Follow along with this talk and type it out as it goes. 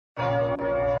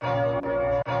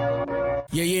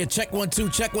Yeah, check 1 2,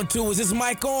 check 1 2. Is this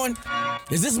mic on?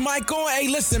 Is this mic on? Hey,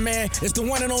 listen, man, it's the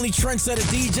one and only trendsetter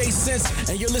DJ Sense,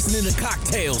 and you're listening to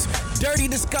Cocktails, Dirty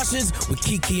Discussions with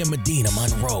Kiki and Medina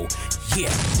Monroe. Yeah.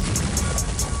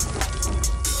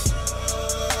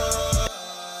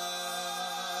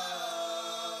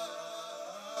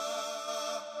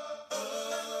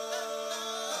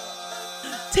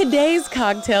 Today's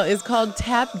cocktail is called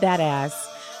Tap That Ass.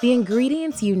 The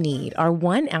ingredients you need are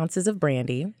 1 ounce of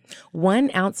brandy, 1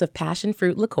 ounce of passion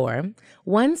fruit liqueur,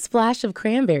 1 splash of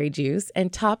cranberry juice,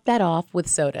 and top that off with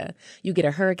soda. You get a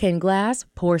hurricane glass,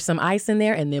 pour some ice in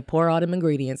there, and then pour all them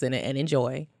ingredients in it and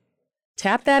enjoy.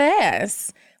 Tap that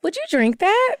ass. Would you drink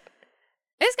that?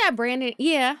 It's got brandy.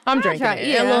 Yeah. I'm drinking it.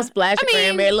 Yeah. A little splash of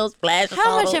cranberry, a little splash of How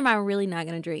soda. much am I really not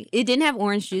going to drink? It didn't have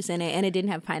orange juice in it, and it didn't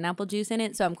have pineapple juice in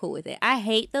it, so I'm cool with it. I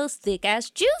hate those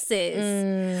thick-ass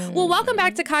juices. Well, welcome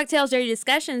back to Cocktails Dirty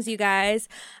Discussions, you guys.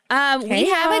 We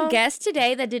have a guest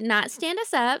today that did not stand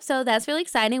us up, so that's really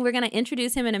exciting. We're going to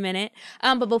introduce him in a minute.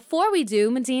 But before we do,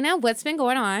 Medina, what's been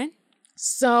going on?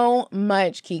 So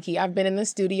much, Kiki. I've been in the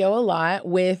studio a lot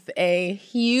with a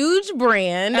huge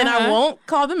brand, and I won't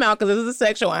call them out because this is a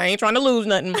sex show. I ain't trying to lose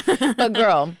nothing. But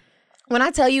girl, when I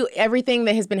tell you everything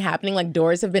that has been happening, like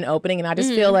doors have been opening, and I just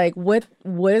feel like, what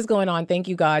is going on? Thank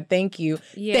you, God. Thank you.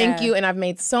 Yeah. Thank you. And I've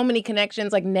made so many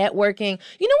connections, like networking.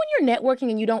 You know when you're networking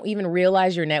and you don't even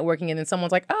realize you're networking, and then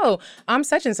someone's like, oh, I'm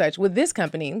such and such with this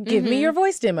company. Give me your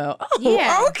voice demo.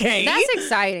 Oh, okay. That's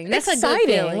exciting. That's exciting. A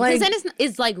good feeling. Like, Because then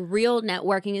it's like real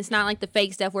networking. It's not like the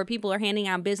fake stuff where people are handing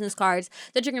out business cards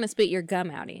that you're going to spit your gum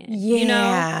out in. Yeah. You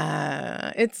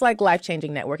know? It's like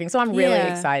life-changing networking. So I'm really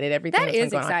excited. Everything That that's been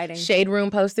is going exciting. On. Shade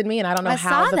Room posted me, and I don't know I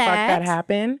how saw the fuck that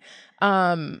happened.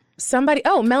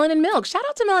 Melanin Milk. Shout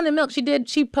out to Melanin Milk.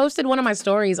 She posted one of my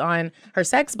stories on her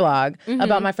sex blog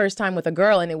about my first time with a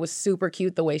girl, and it was super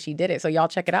cute the way she did it. So y'all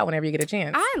check it out whenever you get a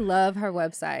chance. I love her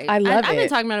website. I love I've been it.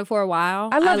 talking about it for a while.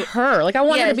 I love her. Like, I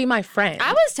want her Yeah. to be my friend.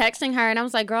 I was texting her and I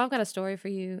was like, girl, I've got a story for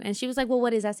you. And she was like, well,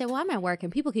 what is that? I said, well, I'm at work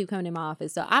and people keep coming to my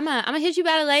office. So I'm gonna hit you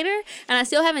about it later. And I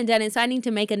still haven't done it. So I need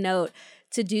to make a note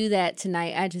to do that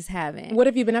tonight. I just haven't. What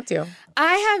have you been up to?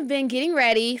 I have been getting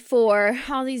ready for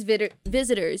all these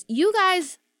visitors. You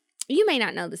guys, you may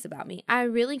not know this about me. I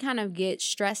really kind of get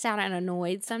stressed out and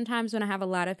annoyed sometimes when I have a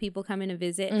lot of people come in to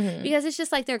visit because it's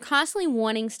just like they're constantly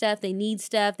wanting stuff. They need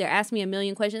stuff. They're asking me a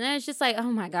million questions. And it's just like,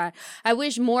 oh my God, I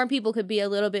wish more people could be a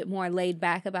little bit more laid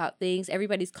back about things.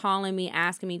 Everybody's calling me,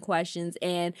 asking me questions,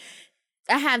 and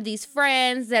I have these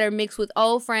friends that are mixed with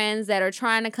old friends that are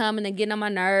trying to come and they're getting on my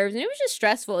nerves. And it was just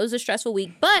stressful. It was a stressful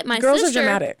week. But my Girls sister... are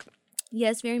dramatic.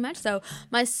 Yes, very much so.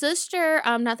 My sister,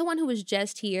 not the one who was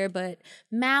just here, but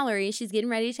Mallory, she's getting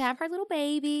ready to have her little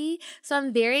baby. So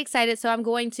I'm very excited. So I'm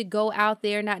going to go out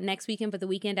there, not next weekend, but the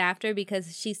weekend after,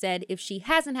 because she said if she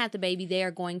hasn't had the baby, they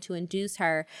are going to induce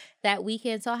her that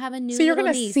weekend. So I'll have a new So you're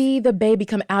going to see the baby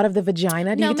come out of the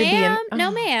vagina? Do No, you get ma'am. to be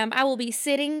No, ma'am. I will be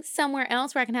sitting somewhere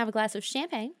else where I can have a glass of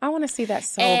champagne. I want to see that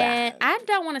so And bad. I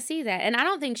don't want to see that. And I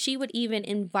don't think she would even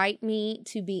invite me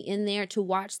to be in there to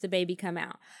watch the baby come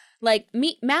out. Like,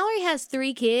 Mallory has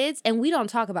 3 kids, and we don't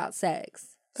talk about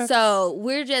sex. So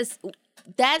we're just...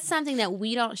 That's something that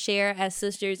we don't share as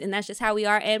sisters, and that's just how we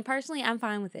are. And personally, I'm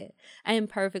fine with it. I am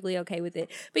perfectly okay with it.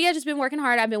 But yeah, just been working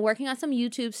hard. I've been working on some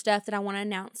YouTube stuff that I want to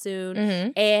announce soon.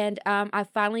 And I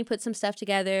finally put some stuff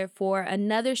together for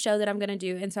another show that I'm going to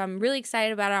do. And so I'm really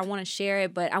excited about it. I want to share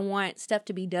it, but I want stuff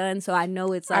to be done so I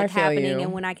know it's like happening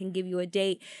and when I can give you a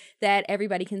date that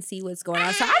everybody can see what's going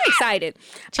on. So I'm excited.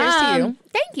 Cheers to you.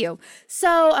 Thank you.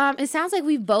 So it sounds like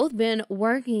we've both been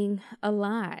working a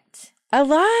lot. A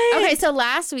lot. Okay, so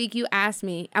last week you asked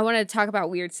me, I want to talk about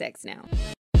weird sex now.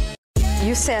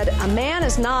 You said a man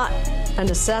is not a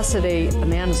necessity, a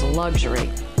man is a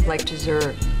luxury. Like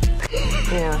dessert.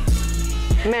 Yeah.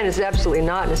 Man is absolutely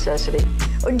not a necessity.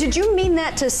 Did you mean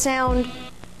that to sound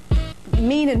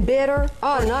mean and bitter?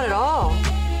 Oh, not at all.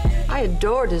 I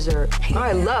adore dessert.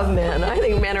 I love men. I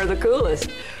think men are the coolest.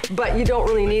 But you don't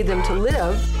really need them to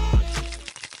live.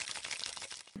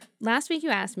 Last week you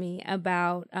asked me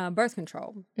about birth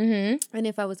control and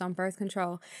if I was on birth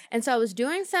control. And so I was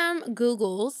doing some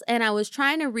Googles and I was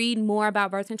trying to read more about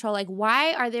birth control. Like,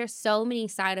 why are there so many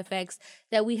side effects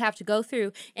that we have to go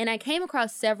through? And I came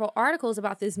across several articles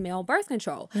about this male birth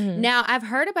control. Now, I've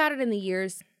heard about it in the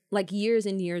years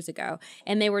and years ago.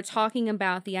 And they were talking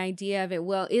about the idea of it.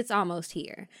 Well, it's almost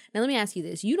here. Now, let me ask you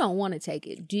this. You don't want to take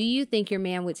it. Do you think your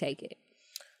man would take it?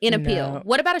 in a pill.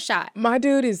 What about a shot? My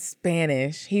dude is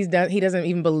Spanish. He doesn't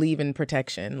even believe in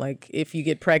protection. Like, if you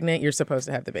get pregnant, you're supposed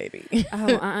to have the baby.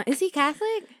 Is he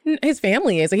Catholic? His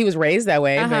family is. He was raised that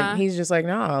way, but he's just like,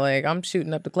 no, like, I'm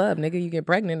shooting up the club, nigga. You get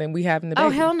pregnant and we having the baby. Oh,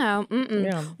 hell no.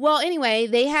 Yeah. Well, anyway,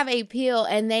 they have a pill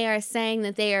and they are saying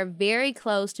that they are very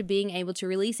close to being able to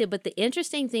release it. But the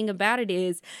interesting thing about it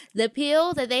is the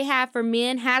pill that they have for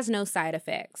men has no side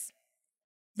effects.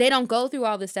 They don't go through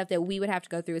all the stuff that we would have to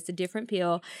go through. It's a different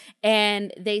pill.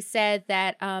 And they said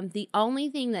that the only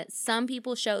thing that some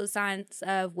people showed signs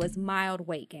of was mild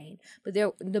weight gain. But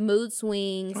the mood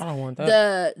swings, I don't want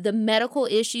that. The medical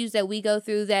issues that we go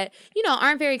through that,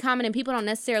 aren't very common and people don't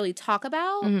necessarily talk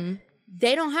about,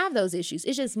 they don't have those issues.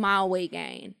 It's just mild weight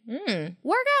gain.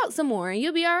 Work out some more and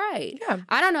you'll be all right. Yeah.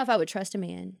 I don't know if I would trust a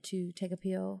man to take a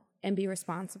pill and be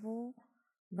responsible.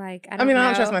 Like, I don't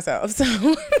trust myself, so.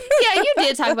 Yeah, you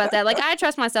did talk about that. Like, I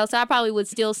trust myself, so I probably would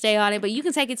still stay on it. But you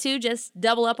can take it too. Just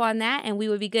double up on that, and we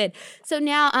would be good. So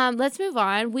now, let's move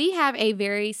on. We have a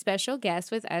very special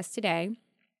guest with us today.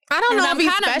 I don't know if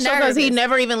he's special because he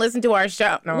never even listened to our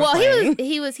show. No, well,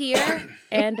 he was here,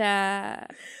 and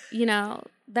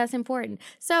that's important.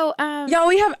 So, y'all,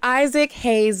 we have Isaac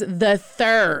Hayes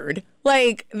III.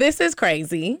 Like, this is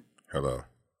crazy. Hello.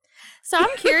 So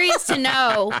I'm curious to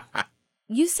know.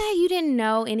 You say you didn't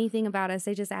know anything about us.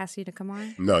 They just asked you to come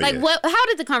on? No, Like, how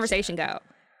did the conversation go?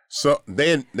 So they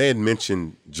had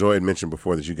mentioned, Joy had mentioned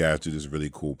before that you guys do this really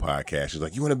cool podcast. She's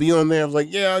like, you want to be on there? I was like,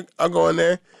 yeah, I'll go on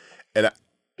there. And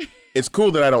it's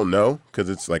cool that I don't know because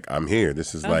it's like, I'm here.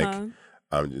 This is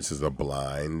this is a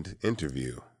blind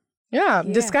interview. Yeah,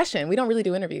 discussion. We don't really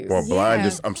do interviews. Or a blind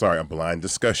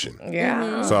discussion.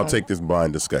 Yeah. So I'll take this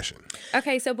blind discussion.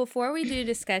 Okay, so before we do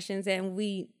discussions and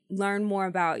we learn more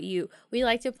about you, we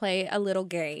like to play a little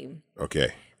game.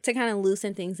 Okay. To kind of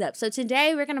loosen things up. So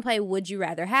today we're going to play Would You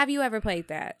Rather. Have you ever played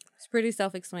that? It's pretty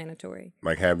self-explanatory.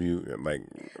 Like, have you,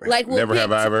 never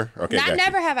have I ever? Okay, not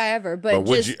never have I ever, but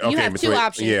just, you have two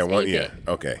options. Yeah, one, yeah,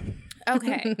 okay.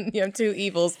 Okay. You have two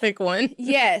evils. Pick one.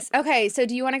 Yes. Okay, so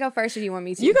do you want to go first or do you want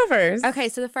me to? You go first. Okay,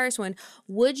 so the first one.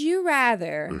 Would you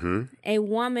rather a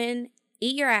woman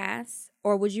eat your ass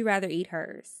or would you rather eat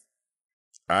hers?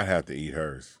 I'd have to eat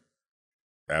hers.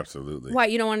 Absolutely. Why,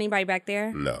 you don't want anybody back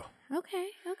there? No. Okay.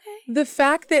 The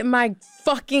fact that my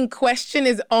fucking question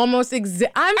is almost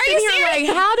exact. I'm sitting here like,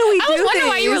 how do we do this? I was wondering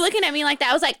why you were looking at me like that.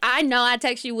 I was like, I know I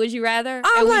text you, would you rather?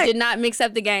 And we did not mix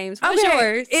up the games. What's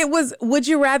yours? It was, would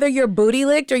you rather your booty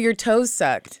licked or your toes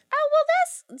sucked? Oh, well,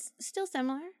 that's still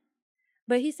similar.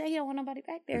 But he said he don't want nobody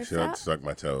back there. So suck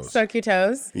my toes. Suck your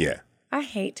toes? Yeah. I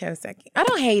hate toe sucking. I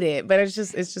don't hate it, but it's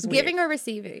just giving weird. or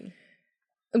receiving?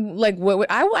 Like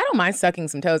what? I don't mind sucking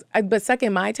some toes, but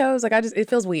sucking my toes, like it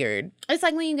feels weird. It's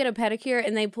like when you get a pedicure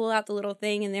and they pull out the little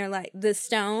thing and they're like the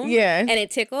stone, and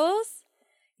it tickles.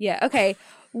 Yeah. Okay.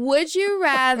 Would you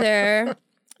rather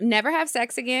never have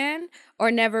sex again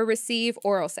or never receive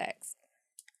oral sex?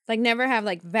 Like never have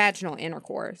like vaginal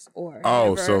intercourse or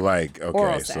so like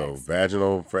oral so sex.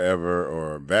 Vaginal forever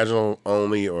or vaginal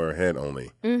only or head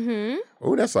only. Mm-hmm.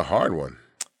 Oh, that's a hard one.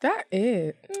 That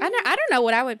is. I don't know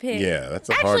what I would pick. Yeah, that's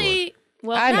a hard one.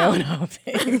 Well, I know what I'll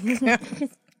pick.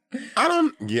 I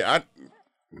don't. Yeah,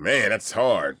 man, that's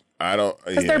hard. I don't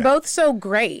because they're both so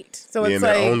great. So it's in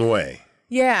like their own way.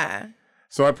 Yeah.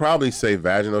 So I'd probably say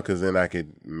vaginal because then I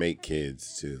could make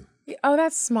kids too. Oh,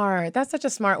 that's smart. That's such a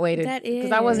smart way to. That is.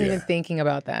 Because I wasn't even thinking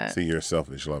about that. See, you're a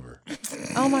selfish lover.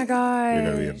 Oh my God. You're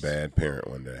gonna be a bad parent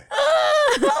one day.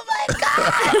 Oh my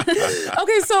God.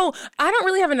 Okay, so I don't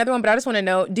really have another one, but I just want to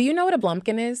know: do you know what a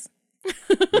blumpkin is?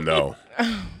 No.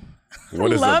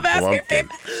 What is a blumpkin?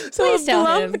 So Please tell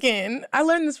him. Blumpkin. I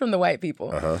learned this from the white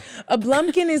people. Uh-huh. A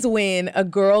blumpkin is when a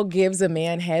girl gives a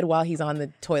man head while he's on the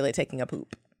toilet taking a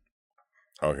poop.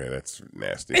 Okay, that's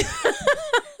nasty.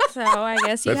 So I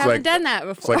guess you That's haven't like- done that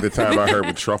It's before. like the time I heard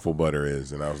what truffle butter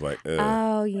is, and I was like, ugh.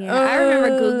 Oh yeah, I remember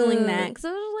googling that because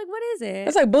I was like, "What is it?"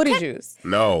 It's like booty juice.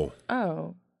 No,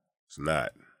 Oh, it's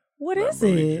not. what Not is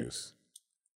booty it? juice.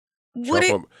 What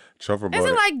Truffle Is butter.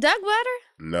 it like duck butter?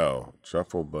 No,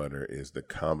 truffle butter is the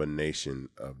combination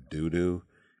of doo-doo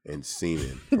and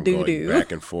semen from Doo-doo. going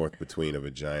back and forth between a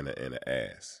vagina and an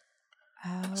ass.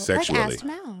 Oh, Sexually. Like ass to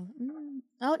mouth.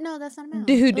 Oh no, that's not a mouth.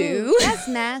 Doo-doo. Ooh, that's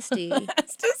nasty.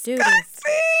 That's Doo-doo.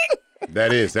 disgusting.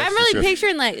 That is. That's I'm really disgusting.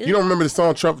 picturing like. You don't remember the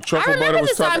song Truffle I Butter remember was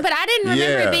the song, talking? but I didn't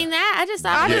remember Yeah. it being that. I just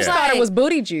thought I it was just like, thought it was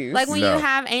booty juice. like when No. you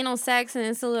have anal sex and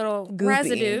it's a little Goopy.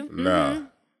 residue. No.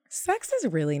 Sex is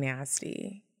really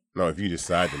nasty. No, if you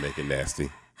decide to make it nasty.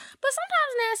 But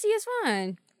sometimes nasty is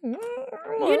fun.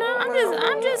 You know,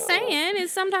 I'm just saying.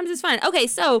 Sometimes it's fun. Okay,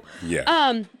 so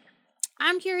Yeah.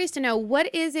 I'm curious to know,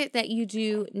 what is it that you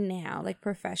do now, like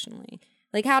professionally?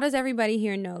 Like, how does everybody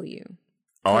here know you?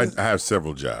 Oh, I have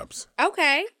several jobs.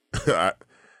 Okay. I'm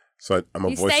a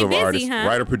You stay voiceover busy, artist, huh?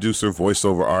 writer, producer,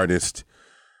 voiceover artist,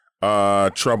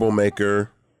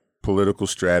 troublemaker, political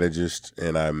strategist,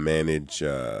 and I manage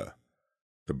the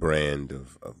brand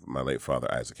of my late father,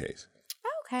 Isaac Hayes.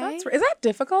 Okay. Is that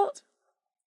difficult?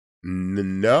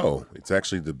 No, it's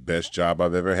actually the best job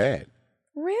I've ever had.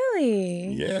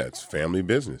 Really? Yeah, it's family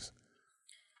business.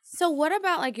 So what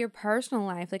about like your personal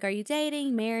life? Like, are you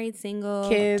dating, married, single?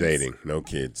 Kids? Dating, no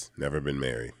kids, never been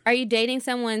married. Are you dating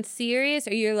someone serious,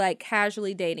 or you're like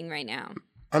casually dating right now?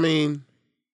 I mean,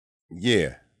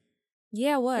 yeah.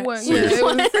 Yeah, what?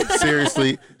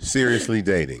 Seriously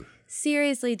dating.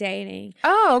 Seriously dating.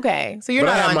 Oh, okay. So you're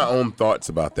But I not have on. my own thoughts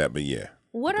about that, but yeah.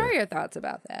 What are your thoughts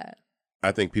about that?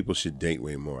 I think people should date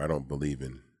way more. I don't believe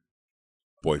in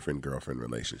boyfriend-girlfriend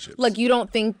relationships. Like, you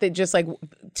don't think that just like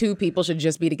two people should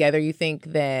just be together? You think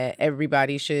that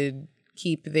everybody should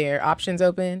keep their options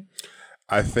open?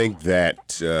 I think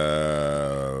that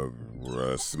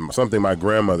something my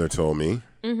grandmother told me,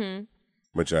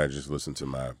 which I just listened to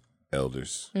my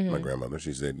elders, my grandmother.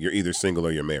 She said, "You're either single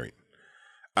or you're married."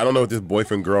 I don't know what this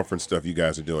boyfriend-girlfriend stuff you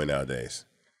guys are doing nowadays.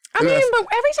 I mean, but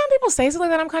every time people say something like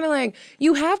that, I'm kind of like,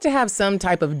 you have to have some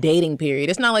type of dating period.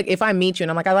 It's not like if I meet you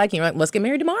and I'm like, I like you, I'm like, let's get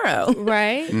married tomorrow.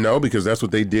 Right. No, because that's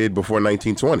what they did before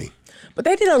 1920. But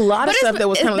they did a lot of But stuff that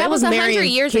was kind of, that was 100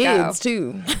 marrying years ago. kids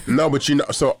too. No, but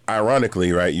so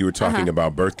ironically, right, you were talking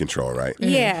about birth control, right?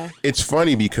 Yeah. It's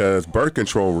funny because birth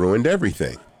control ruined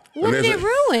everything. What did it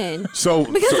ruin? Because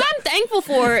I'm thankful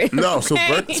for it. No,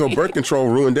 okay? so birth control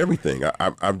ruined everything.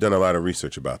 I've done a lot of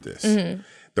research about this.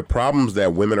 The problems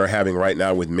that women are having right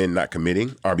now with men not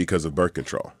committing are because of birth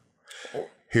control.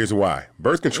 Here's why.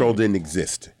 Birth control didn't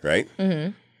exist, right?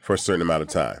 For a certain amount of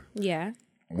time. Yeah.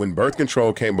 When birth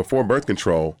control came, before birth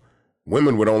control,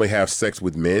 women would only have sex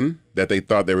with men that they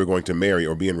thought they were going to marry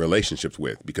or be in relationships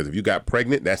with. Because if you got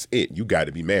pregnant, that's it. You got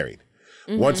to be married.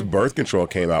 Once birth control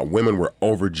came out, women were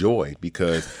overjoyed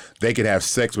because they could have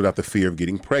sex without the fear of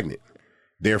getting pregnant.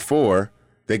 Therefore,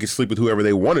 they could sleep with whoever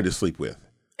they wanted to sleep with.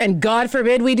 And God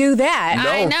forbid we do that.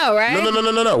 I know, right?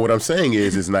 No. What I'm saying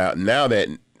is now that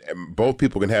both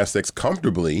people can have sex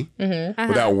comfortably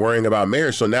without worrying about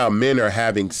marriage. So now men are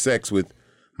having sex with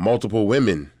multiple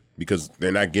women because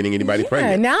they're not getting anybody Yeah,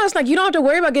 pregnant. now it's like you don't have to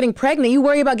worry about getting pregnant. You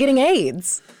worry about getting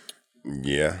AIDS.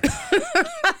 Yeah.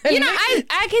 You know,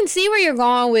 I can see where you're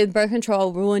going with birth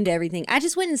control ruined everything. I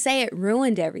just wouldn't say it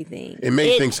ruined everything. It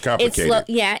made things complicated.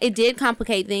 Yeah, it did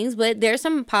complicate things, but there's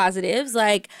some positives.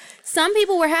 Like, some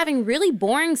people were having really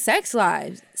boring sex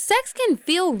lives. Sex can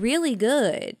feel really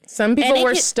good. Some people And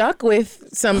were stuck with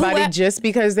somebody just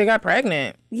because they got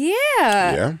pregnant.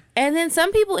 Yeah. And then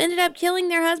some people ended up killing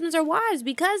their husbands or wives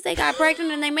because they got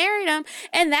pregnant and they married them.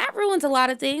 And that ruins a lot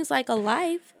of things, like a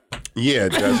life. Yeah,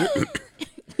 it does it.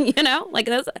 You know, like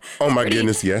that's. Oh my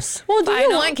goodness, yes. Well, do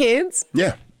you want kids?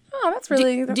 Yeah. Oh, that's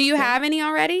really. Do you have any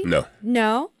already? No.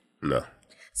 No.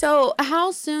 So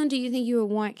how soon do you think you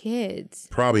would want kids?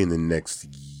 Probably in the next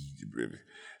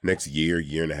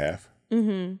year and a half.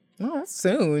 Oh, that's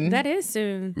soon. That is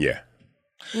soon. Yeah.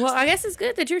 Well, I guess it's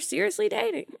good that you're seriously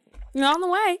dating. You're on the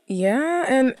way. Yeah.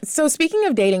 And so speaking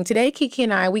of dating, today, Kiki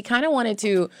and I, we kind of wanted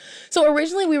to. So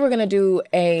originally we were going to do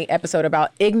a episode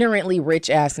about ignorantly rich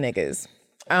ass niggas.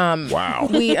 Wow.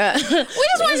 We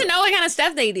just wanted to know what kind of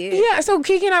stuff they did. Yeah, so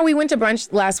Kiki and I, we went to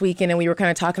brunch last weekend and we were kind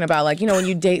of talking about, like, you know, when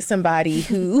you date somebody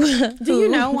who... Do you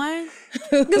know one?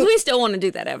 Because we still want to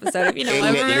do that episode. If you know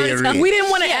one. We didn't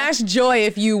want to ask Joy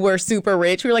if you were super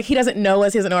rich. We were like, he doesn't know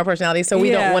us, he doesn't know our personality, so we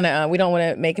don't want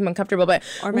to make him uncomfortable. But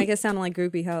or make us sound like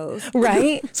groupie hoes.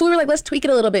 Right? So we were like, let's tweak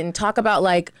it a little bit and talk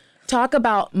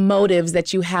about motives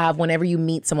that you have whenever you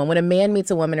meet someone. When a man meets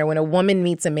a woman or when a woman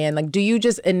meets a man, like, do you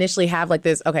just initially have like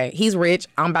this, okay, he's rich,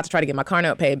 I'm about to try to get my car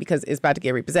note paid because it's about to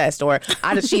get repossessed, or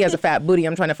she has a fat booty,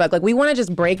 I'm trying to fuck. Like, we want to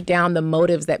just break down the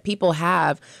motives that people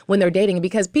have when they're dating,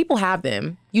 because people have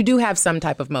them. You do have some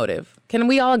type of motive. Can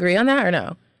we all agree on that or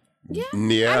no? Yeah.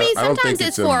 Yeah. I mean, I don't sometimes think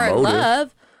it's for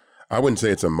love. I wouldn't say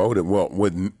it's a motive. Well,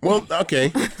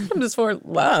 okay. I'm just for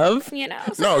love. You know,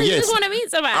 No, you yes. just want to meet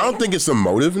somebody. I don't think it's a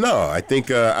motive. No, I think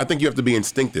you have to be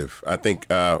instinctive. I think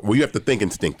you have to think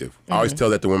instinctive. I always tell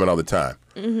that to women all the time.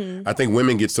 I think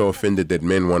women get so offended that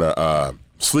men want to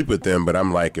sleep with them, but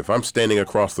I'm like, if I'm standing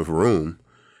across the room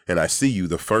and I see you,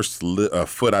 the first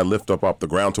foot I lift up off the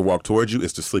ground to walk towards you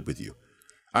is to sleep with you.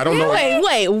 I don't know.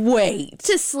 Wait.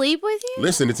 To sleep with you?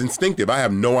 Listen, it's instinctive. I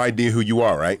have no idea who you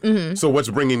are, right? So what's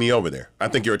bringing me over there? I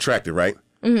think you're attractive, right?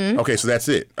 Okay, so that's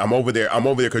it. I'm over there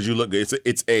because you look good.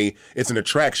 It's an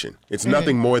attraction. It's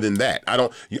nothing more than that.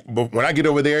 But when I get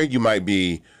over there, you might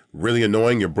be really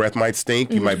annoying. Your breath might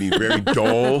stink. You might be very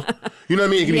dull. You know what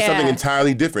I mean? It can be something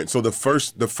entirely different. So the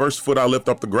first foot I lift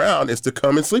off the ground is to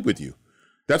come and sleep with you.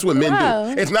 That's what men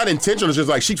do. It's not intentional. It's just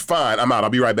like, she's fine. I'm out. I'll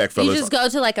be right back, fellas. You just go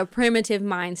to like a primitive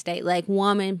mind state, like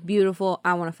woman, beautiful,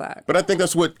 I want to fuck. But I think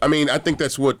that's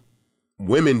what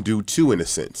women do too, in a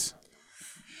sense.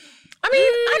 I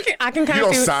mean, I can kind of.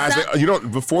 You don't size it. You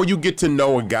don't before you get to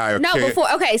know a guy.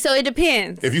 Okay, so it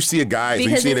depends. If you see a guy,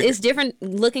 because it's different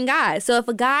looking guys. So if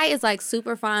a guy is like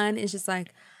super fine, it's just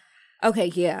like,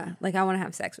 okay, yeah, like I want to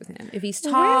have sex with him. If he's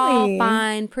tall,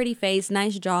 fine, pretty face,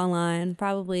 nice jawline,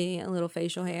 probably a little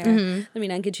facial hair. Let me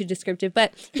not get too descriptive,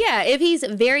 but yeah, if he's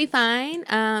very fine,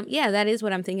 yeah, that is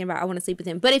what I'm thinking about. I want to sleep with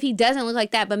him. But if he doesn't look like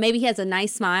that, but maybe he has a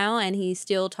nice smile and he's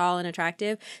still tall and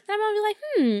attractive, then I'm gonna be like,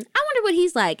 I wonder what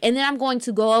he's like, and then I'm going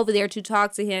to go over there to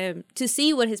talk to him to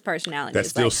see what his personality is. That's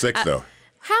still sex, though.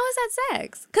 How is that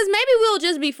sex? Because maybe we'll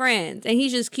just be friends and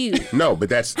he's just cute. No, but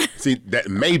that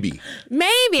maybe.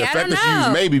 Maybe, I don't know. The fact that you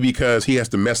use maybe because he has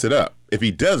to mess it up. If he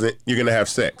doesn't, you're going to have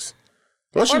sex.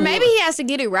 Or maybe he has to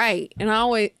get it right. And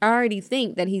I already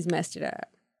think that he's messed it up.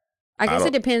 I guess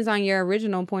it depends on your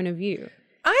original point of view.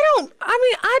 I'm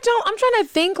trying to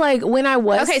think like when I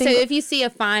was. Okay, so if you see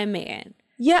a fine man.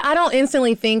 Yeah, I don't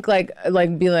instantly think like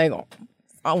be like, oh,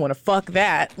 I want to fuck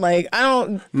that. Like, I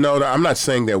don't. No, I'm not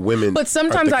saying that women. But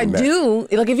sometimes I do.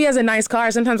 Like, if he has a nice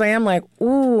car, sometimes I am like,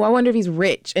 ooh, I wonder if he's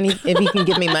rich and if he can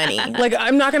give me money. Like,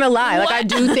 I'm not going to lie. Like, I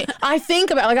do think. I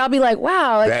think about, like, I'll be like,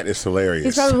 wow. Like, that is hilarious.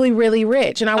 He's probably really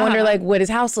rich. And I wonder, like, what his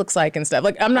house looks like and stuff.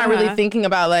 Like, I'm not really thinking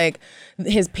about, like,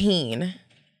 his peen.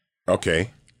 Okay.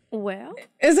 Well.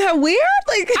 Is that weird?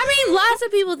 Like, I mean, lots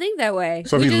of people think that way.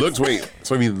 So if he looks,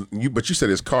 but you said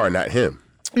his car, not him.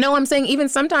 No, I'm saying even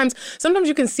sometimes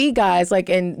you can see guys like,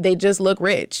 and they just look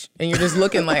rich, and you're just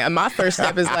looking like. My first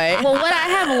step is like. Well, what I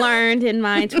have learned in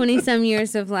my 20-some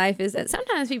years of life is that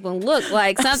sometimes people look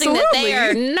like something that they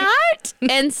are not,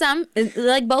 and some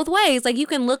like both ways. Like you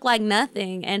can look like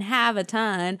nothing and have a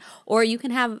ton, or you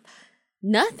can have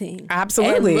nothing.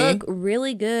 Absolutely, and look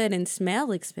really good and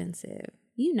smell expensive.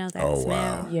 You know that smell.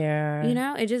 Wow. Yeah. You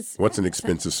know, it just. What's an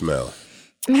expensive smell?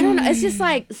 I don't know. It's just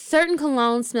like certain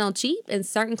colognes smell cheap and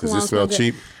certain colognes Does it smell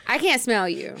cheap? I can't smell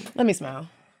you. Let me smell.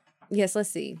 Yes, let's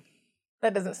see.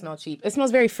 That doesn't smell cheap. It smells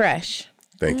very fresh.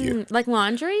 Thank you. Like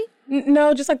laundry?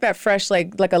 No, just like that fresh,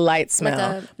 like a light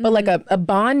smell. But like a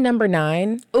Bond No.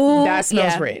 9, ooh, that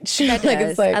smells rich. That like,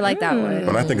 does. it's like, I like that one.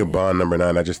 When I think of Bond No.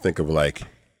 9, I just think of like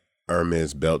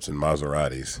Hermes belts and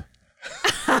Maseratis.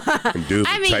 And dudes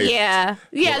yeah,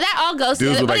 that all goes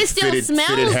together, but like it still smells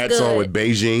fitted hats good. on with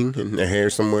Beijing and their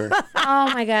hair somewhere.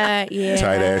 Oh my god, yeah.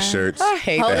 Tight ass shirts. I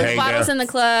hate that. Holding bottles in the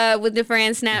club with the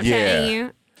friends Snapchatting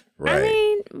you. Right. I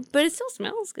mean, but it still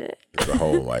smells good. It's a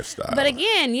whole lifestyle. But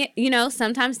again, you know,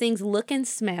 sometimes things look and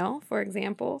smell, for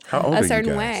example, How old are a you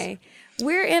certain guys? way.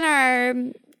 We're in our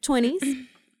 20s.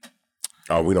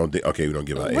 Oh, we don't give out ages.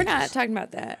 We're not talking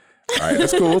about that. All right,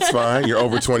 that's cool. It's fine. You're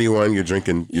over 21. You're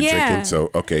drinking. So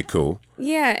okay, cool.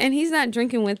 Yeah, and he's not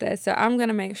drinking with us, so I'm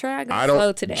gonna make sure I go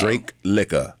slow today. I don't drink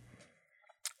liquor.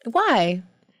 Why?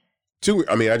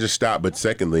 I just stopped. But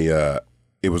secondly,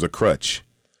 it was a crutch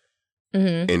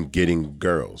in getting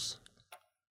girls.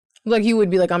 Like you would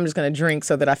be like, I'm just gonna drink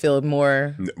so that I feel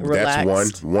more relaxed.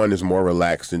 That's one. One is more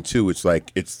relaxed, and two, it's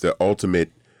like it's the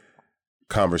ultimate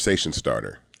conversation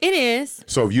starter. It is.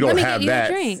 So if you don't have that,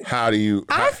 drink. how do you?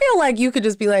 I feel like you could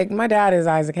just be like, my dad is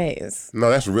Isaac Hayes. No,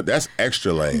 that's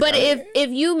extra lame. But if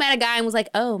you met a guy and was like,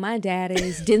 oh, my dad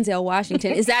is Denzel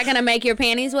Washington, is that gonna make your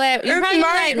panties wet? You're probably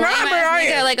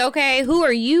like, okay, who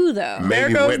are you though? There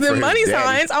goes the money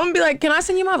signs. I'm gonna be like, can I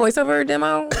send you my voiceover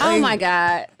demo? Oh my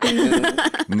god.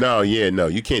 No,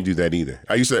 you can't do that either.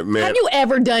 I used to, man. Have you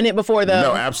ever done it before though?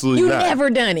 No, absolutely not. You've never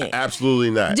done it.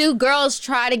 Absolutely not. Do girls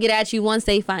try to get at you once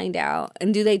they find out,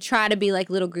 and do they try to be like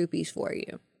little groupies for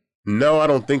you? No, I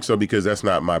don't think so because that's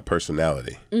not my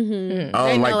personality. Mm-hmm. I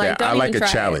don't like that. I like a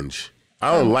challenge.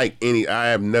 I don't like any. I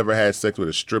have never had sex with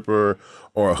a stripper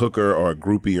or a hooker or a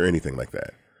groupie or anything like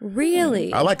that.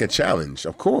 Really? I like a challenge,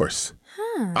 of course.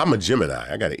 I'm a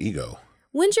Gemini. I got an ego.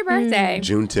 When's your birthday?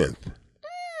 June 10th.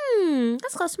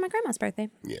 That's close to my grandma's birthday.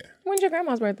 Yeah. When's your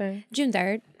grandma's birthday? June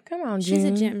 3rd. Come on, She's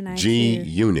June. a Gemini.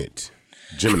 G-Unit.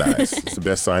 Geminis. It's the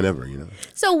best sign ever, you know.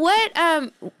 So what,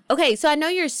 okay, so I know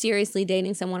you're seriously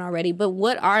dating someone already, but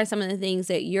what are some of the things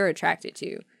that you're attracted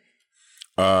to?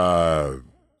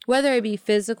 Whether it be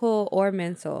physical or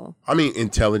mental. I mean,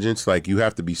 intelligence, like you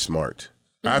have to be smart.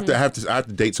 I have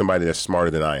to date somebody that's smarter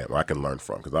than I am, or I can learn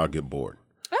from, because I'll get bored.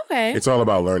 Okay. It's all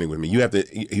about learning with me. You have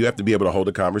to be able to hold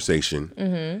a conversation.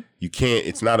 Mm-hmm. You can't.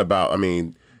 It's not about. I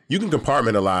mean, you can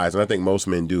compartmentalize, and I think most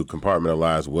men do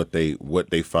compartmentalize what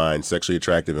they find sexually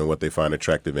attractive and what they find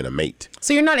attractive in a mate.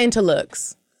 So you're not into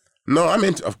looks? No,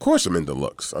 of course I'm into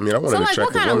looks. I mean, I want an attractive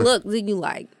what kind woman. of look do you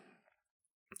like?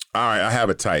 All right, I have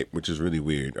a type, which is really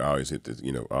weird. I always hit this,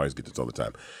 I always get this all the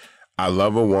time. I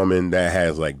love a woman that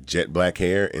has like jet black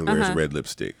hair and wears red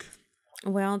lipstick.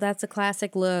 Well, that's a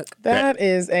classic look. That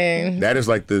is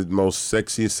like the most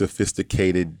sexy,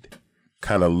 sophisticated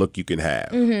kind of look you can have.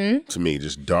 Mm-hmm. To me,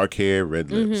 just dark hair,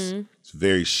 red lips. It's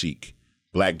very chic.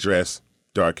 Black dress,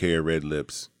 dark hair, red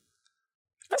lips.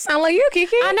 That sound like you,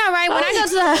 Kiki. I know, right? When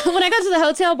I go to the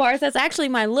hotel bars, that's actually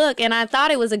my look, and I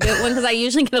thought it was a good one because I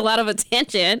usually get a lot of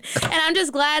attention, and I'm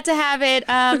just glad to have it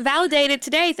validated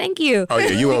today. Thank you. Oh yeah,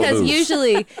 you won't lose.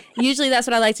 Because usually that's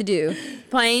what I like to do.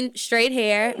 Plain straight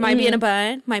hair, might be in a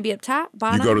bun, might be up top,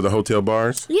 bottom. You go to the hotel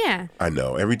bars? Yeah. I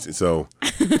know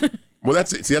well,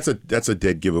 that's a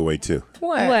dead giveaway too.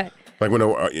 What? Like when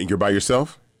you're by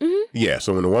yourself. Mm-hmm. Yeah,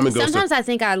 so when a woman goes sometimes I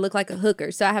think I look like a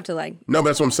hooker, so I have to like... No, but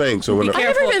that's what I'm saying. So when I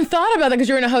never even thought about that because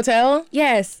you're in a hotel.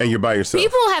 Yes. And you're by yourself.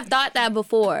 People have thought that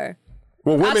before.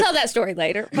 Well, women, I'll tell that story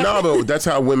later. No, but that's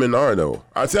how women are, though.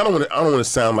 I don't want to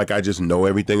sound like I just know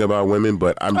everything about women,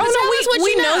 but I'm just... Oh, no,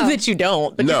 we know that you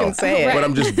don't, but you can say it. But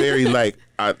I'm just very, like...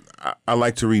 I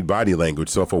like to read body language.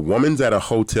 So if a woman's at a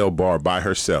hotel bar by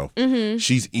herself,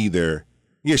 she's either...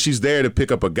 Yeah, she's there to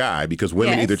pick up a guy because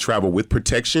women either travel with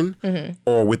protection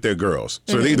or with their girls.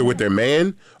 So they're either with their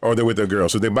man or they're with their girl.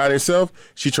 So they're by themselves,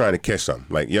 she's trying to catch something.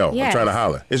 Like, I'm trying to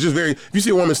holler. It's just very, if you see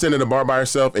a woman sitting at a bar by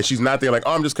herself and she's not there like,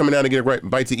 oh, I'm just coming down to get a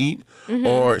bite to eat.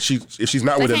 Or if she's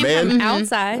not with a man. From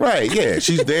outside. Right, yeah.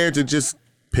 She's there to just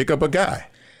pick up a guy.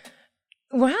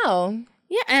 Wow.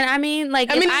 Yeah, and I mean, like,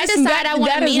 if I decide I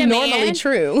want to meet a man... That is normally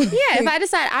true. Yeah, if I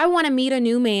decide I want to meet a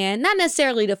new man, not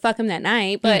necessarily to fuck him that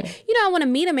night, but, I want to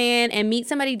meet a man and meet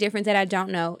somebody different that I don't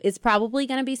know. It's probably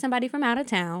going to be somebody from out of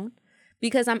town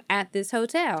because I'm at this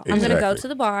hotel. Exactly. I'm going to go to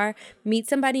the bar, meet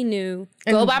somebody new,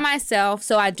 go by myself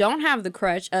so I don't have the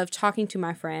crutch of talking to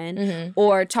my friend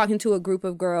or talking to a group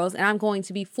of girls, and I'm going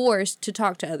to be forced to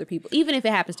talk to other people, even if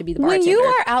it happens to be the bartender. When you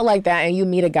are out like that and you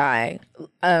meet a guy,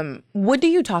 what do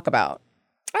you talk about?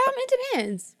 It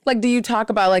depends. Like, do you talk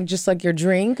about like just like your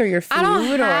drink or your food? I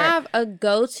don't have a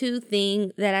go-to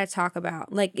thing that I talk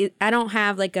about. Like, I don't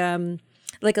have like a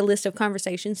list of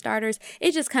conversation starters.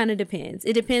 It just kind of depends.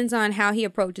 It depends on how he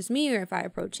approaches me or if I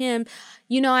approach him.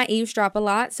 I eavesdrop a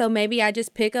lot, so maybe I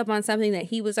just pick up on something that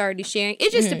he was already sharing.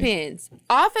 It just depends.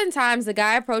 Oftentimes, the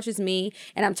guy approaches me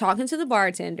and I'm talking to the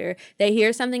bartender. They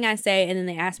hear something I say and then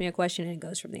they ask me a question and it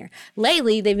goes from there.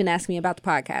 Lately, they've been asking me about the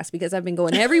podcast because I've been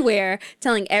going everywhere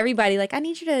telling everybody, like, I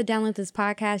need you to download this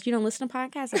podcast. You don't listen to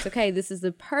podcasts? That's okay. This is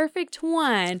the perfect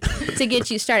one to get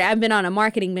you started. I've been on a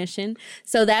marketing mission,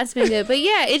 so that's been good. But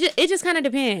yeah, it just kind of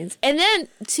depends. And then,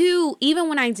 too, even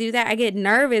when I do that, I get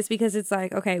nervous because it's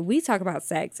like, okay, we talk about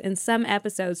sex in some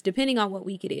episodes, depending on what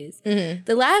week it is.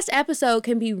 The last episode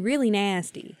can be really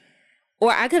nasty.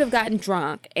 Or I could have gotten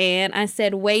drunk and I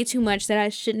said way too much that I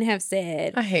shouldn't have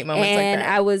said. I hate moments like that. And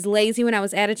I was lazy when I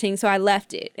was editing, so I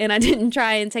left it. And I didn't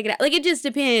try and take it out. Like, it just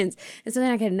depends. And so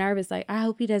then I get nervous, like, I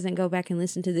hope he doesn't go back and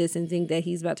listen to this and think that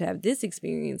he's about to have this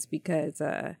experience because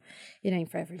it ain't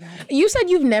for everybody. You said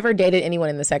you've never dated anyone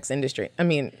in the sex industry. I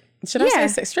mean, should I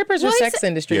say strippers or sex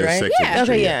industry, right? Sex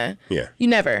industry, okay, yeah. You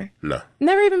never? No.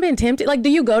 Never even been tempted? Like,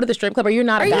 do you go to the strip club or you're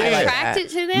not a guy like that? Are you attracted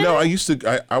to them? No, I used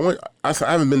to. I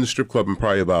haven't been to strip club in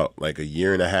probably about like a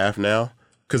year and a half now.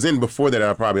 Because then before that,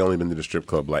 I've probably only been to the strip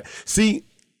club.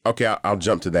 I'll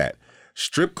jump to that.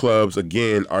 Strip clubs,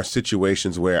 again, are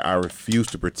situations where I refuse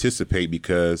to participate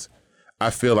because I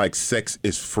feel like sex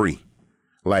is free.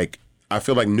 Like, I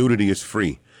feel like nudity is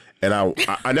free. And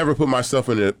I never put myself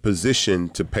in a position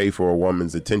to pay for a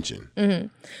woman's attention. Mm-hmm.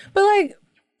 But like,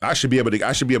 I should be able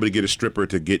to get a stripper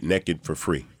to get naked for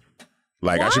free.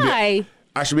 Like, why?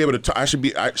 I should be able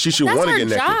to. She should want to get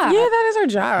naked. Job. Yeah, that is her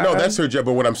job. No, that's her job.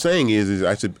 But what I'm saying is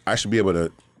I should be able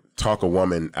to talk a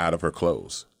woman out of her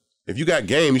clothes. If you got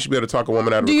game, you should be able to talk a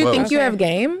woman out of her clothes. Do you think you have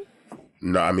game?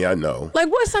 No, I mean, I know.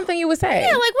 Like, what's something you would say?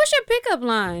 Yeah, like, what's your pickup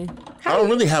line? I don't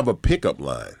really have a pickup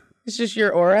line. It's just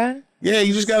your aura? Yeah,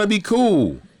 you just got to be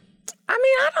cool. I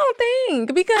mean, I don't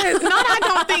think, because I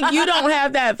don't think you don't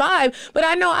have that vibe, but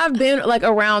I know I've been like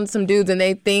around some dudes and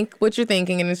they think what you're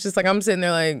thinking, and it's just like, I'm sitting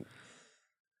there like.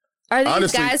 Are these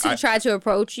honestly, guys who try to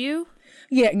approach you?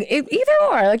 Yeah, either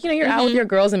or. Like, you're out with your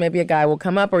girls and maybe a guy will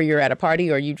come up, or you're at a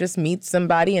party, or you just meet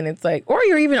somebody and it's like, or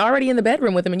you're even already in the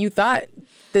bedroom with them and you thought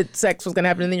that sex was gonna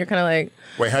happen, and then you're kind of like,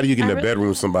 Wait, how do you get in the bedroom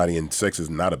with somebody and sex is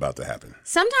not about to happen?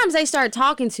 Sometimes they start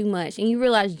talking too much, and you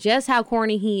realize just how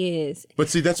corny he is. But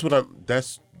see, that's what I'm.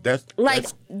 That's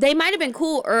They might have been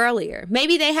cool earlier.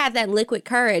 Maybe they had that liquid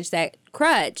courage, that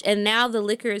crutch, and now the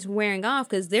liquor is wearing off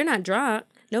because they're not drunk.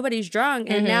 Nobody's drunk,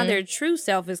 and now their true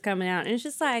self is coming out, and it's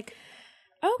just like,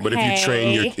 okay. But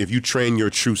if you train your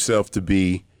true self to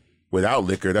be without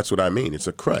liquor, that's what I mean. It's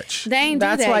a crutch. They ain't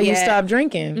that's do that why you yet. stopped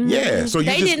drinking. Mm-hmm. Yeah, so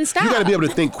They didn't stop. You got to be able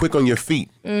to think quick on your feet,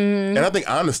 and I think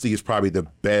honesty is probably the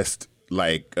best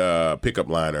pickup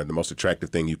line or the most attractive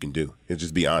thing you can do. Is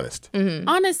just be honest.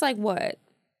 Honest, like what?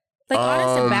 Like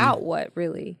honest about what,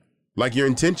 really? Like your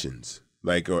intentions.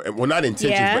 Not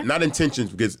intentions, but not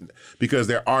intentions because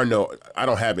there are no. I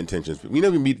don't have intentions. You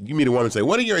meet a woman and say,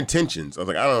 "What are your intentions?" I was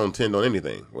like, "I don't intend on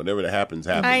anything. Whatever that happens,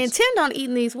 happens." I intend on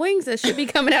eating these wings that should be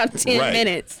coming out in 10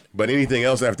 minutes. But anything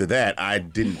else after that, I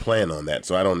didn't plan on that,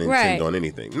 so I don't intend on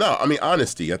anything. No, I mean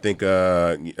honesty. I think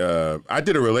I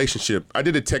did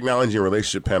a technology and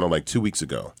relationship panel like 2 weeks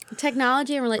ago.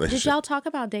 Technology and relationship. Did y'all talk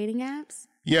about dating apps?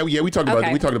 Yeah, we talked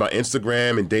about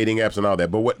Instagram and dating apps and all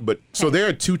that. So there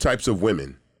are two types of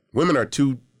women. Women are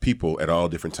two people at all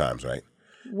different times, right?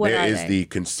 There is the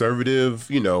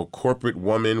conservative, corporate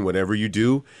woman, whatever you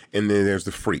do, and then there's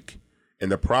the freak.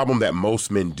 And the problem that most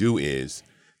men do is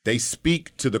they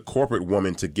speak to the corporate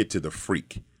woman to get to the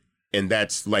freak. And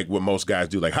that's like what most guys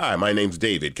do. Like, hi, my name's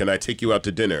David. Can I take you out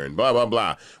to dinner? And blah, blah,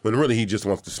 blah. When really he just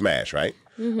wants to smash, right?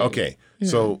 Mm-hmm. Okay,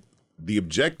 so the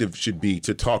objective should be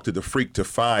to talk to the freak to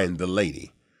find the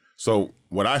lady. So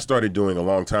what I started doing a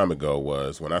long time ago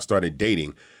was when I started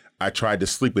dating, I tried to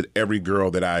sleep with every girl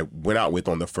that I went out with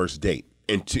on the first date.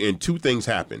 And two things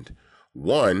happened.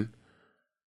 One,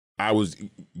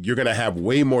 you're going to have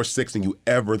way more sex than you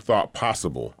ever thought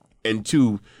possible. And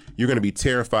two, you're going to be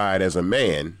terrified as a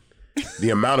man,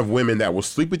 the amount of women that will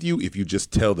sleep with you if you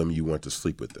just tell them you want to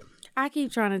sleep with them. I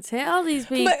keep trying to tell these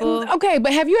people.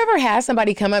 But have you ever had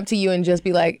somebody come up to you and just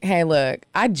be like, hey, look,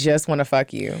 I just want to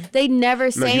fuck you? They never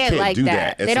say it like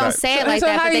that. They don't say it like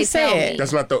that, but they tell me.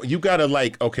 That's not you got to so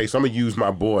I'm going to use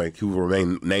my boy who will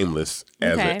remain nameless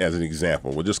as an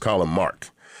example. We'll just call him Mark.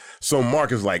 So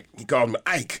Mark is like, he called me,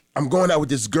 Ike, I'm going out with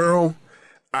this girl.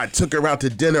 I took her out to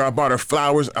dinner. I bought her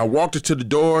flowers. I walked her to the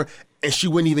door and she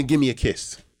wouldn't even give me a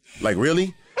kiss. Like,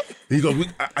 really? He goes,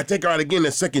 I take her out again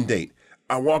the second date.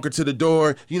 I walk her to the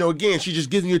door. Again, she just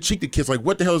gives me a cheek to kiss. Like,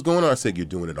 what the hell is going on? I said, you're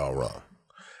doing it all wrong.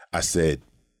 I said,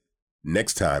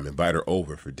 next time, invite her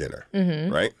over for dinner,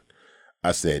 right?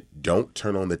 I said, don't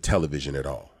turn on the television at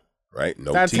all, right?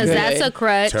 No TV. Because that's a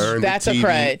crutch. Turn the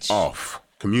TV off.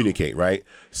 Communicate, right?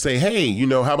 Say, hey,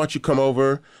 how about you come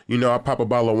over? I'll pop a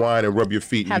bottle of wine and rub your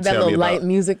feet. Have that little light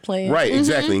music playing. Right,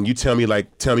 exactly. And you tell me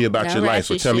about your life.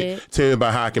 So tell me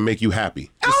about how I can make you happy.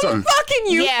 I'm fucking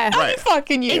you. Yeah. I'm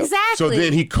fucking you. Exactly. So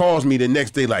then he calls me the next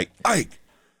day like, Ike,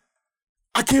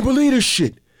 I can't believe this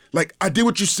shit. Like, I did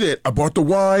what you said. I bought the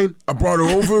wine. I brought her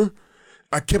over.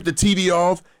 I kept the TV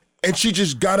off. And she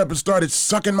just got up and started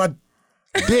sucking my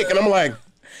dick. And I'm like...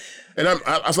 And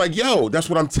I was like, yo, that's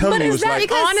what I'm telling you. Is that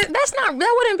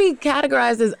that wouldn't be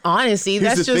categorized as honesty.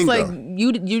 That's just like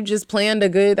you just planned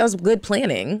that was good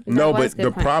planning. No, but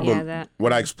the problem,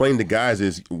 what I explained to guys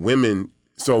is men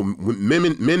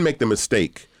make the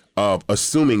mistake of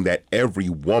assuming that every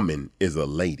woman is a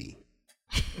lady.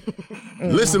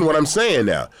 Listen what I'm saying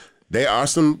now. There are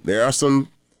some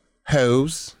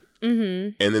hoes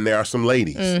and then there are some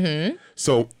ladies.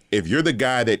 So if you're the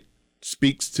guy that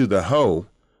speaks to the hoe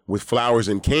with flowers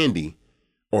and candy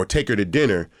or take her to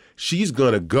dinner, she's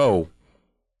gonna go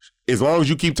as long as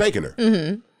you keep taking her.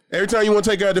 Every time you want to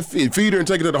take her out to feed her and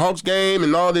take her to the Hawks game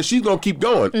and all this, she's gonna keep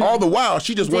going. All the while,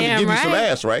 she just wanted to give you some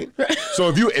ass, right? So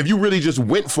if you really just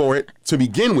went for it to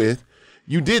begin with,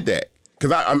 you did that.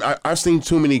 Because I've seen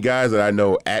too many guys that I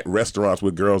know at restaurants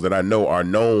with girls that I know are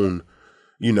known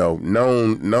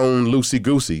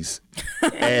loosey-gooseys.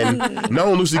 And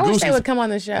known loosey-gooseys. I wish they would come on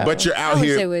the show. But you're out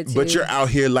here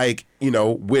like,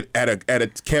 with at a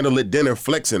candlelit dinner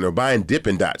flexing or buying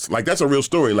Dippin' Dots. Like, that's a real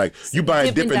story. Like, you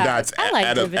buying Dippin' Dots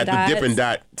at the Dippin'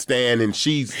 Dot stand and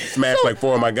she smashed like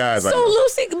 4 of my guys. So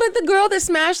Lucy, but the girl that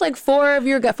smashed like 4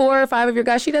 or 5 of your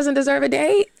guys, she doesn't deserve a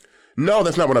date? No,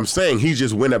 that's not what I'm saying. He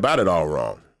just went about it all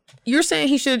wrong. You're saying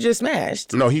he should have just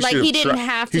smashed? No, he didn't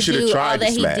have to do all that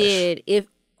he did if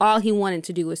all he wanted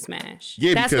to do was smash.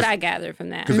 Yeah, that's what I gathered from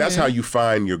that. Because that's how you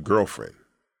find your girlfriend.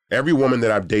 Every woman that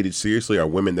I've dated seriously are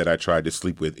women that I tried to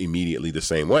sleep with immediately the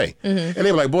same way. And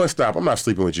they were like, boy, stop. I'm not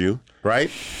sleeping with you. right?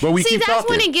 But we See, keep that's talking.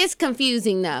 when it gets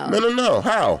confusing, though. No.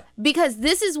 How? Because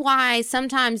this is why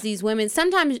sometimes these women,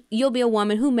 sometimes you'll be a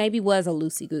woman who maybe was a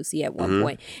loosey-goosey at one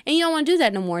point, and you don't want to do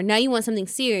that no more. Now you want something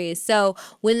serious. So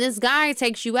when this guy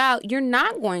takes you out, you're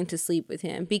not going to sleep with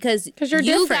him because you're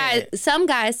you different. guys, some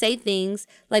guys say things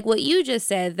like what you just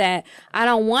said, that I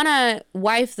don't want to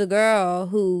wife the girl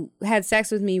who had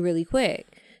sex with me really quick.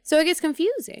 So it gets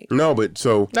confusing. No, but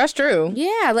so That's true.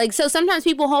 Yeah, like, so sometimes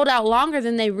people hold out longer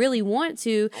than they really want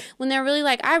to when they're really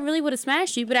like, I really would have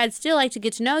smashed you, but I'd still like to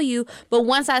get to know you. But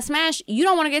once I smash, you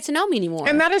don't want to get to know me anymore.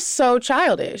 And that is so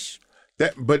childish.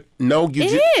 but no,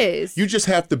 It is. You just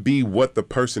have to be what the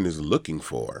person is looking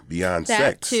for beyond that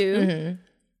sex. too.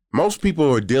 Most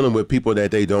people are dealing with people that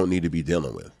they don't need to be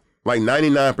dealing with. Like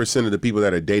 99% of the people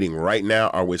that are dating right now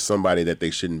are with somebody that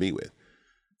they shouldn't be with.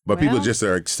 But people just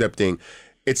are accepting.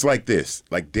 It's like this.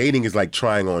 Like dating is like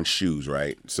trying on shoes,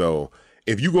 right? So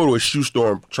if you go to a shoe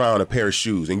store and try on a pair of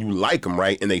shoes and you like them,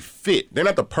 right, and they fit, they're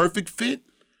not the perfect fit,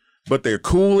 but they're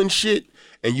cool and shit,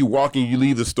 and you walk and you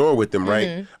leave the store with them,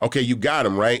 right? Okay, you got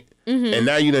them, right? And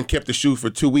now you done kept the shoes for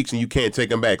 2 weeks and you can't take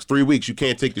them back. It's 3 weeks, you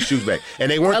can't take the shoes back.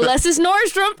 And they weren't Unless it's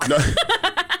Nordstrom.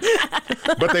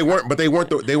 but they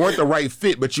weren't the right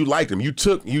fit, but you liked them. You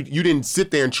didn't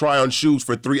sit there and try on shoes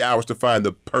for 3 hours to find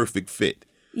the perfect fit.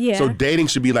 Yeah. So dating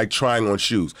should be like trying on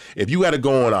shoes. If you got to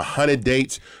go on 100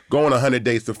 dates, go on 100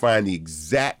 dates to find the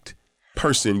exact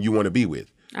person you want to be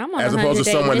with. I'm on as 100 opposed to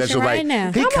date someone that's mission just right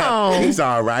like, now. he's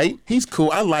all right. He's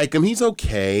cool. I like him. He's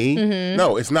okay.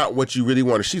 No, it's not what you really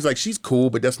want. She's like, she's cool,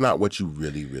 but that's not what you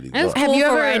really, really That's want. cool you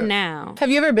for ever- right now.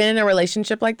 Have you ever been in a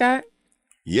relationship like that?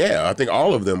 Yeah, I think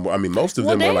all of them. I mean, most of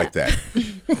them were like that.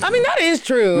 I mean, that is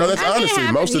true. No, that's I mean, it honestly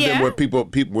happens, most of them yeah. were people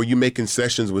where you make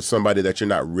concessions with somebody that you're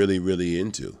not really, really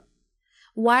into.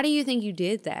 Why do you think you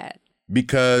did that?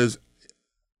 Because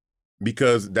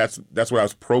that's what I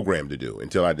was programmed to do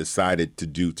until I decided to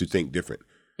think different.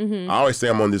 I always say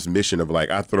I'm on this mission of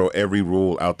like, I throw every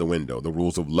rule out the window. The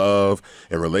rules of love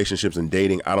and relationships and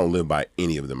dating, I don't live by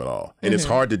any of them at all. And it's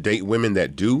hard to date women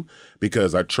that do,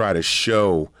 because I try to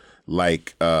show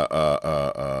like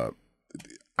I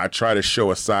try to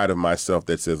show a side of myself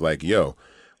that says like, yo,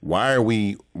 why are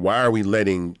we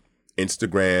letting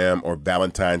Instagram or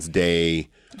Valentine's Day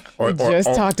or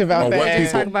talked about or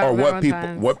that. Talk about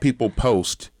what people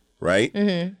post, right?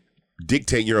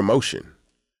 Dictate your emotion.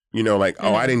 You know, like,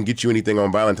 oh, I didn't get you anything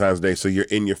on Valentine's Day, so you're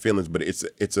in your feelings. But it's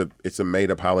a made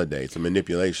up holiday. It's a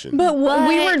manipulation. But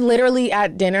we were literally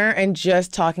at dinner and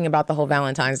just talking about the whole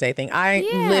Valentine's Day thing. I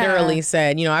literally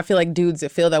said, you know, I feel like dudes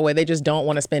that feel that way, they just don't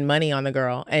want to spend money on the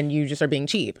girl, and you just are being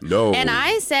cheap. No. And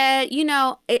I said, you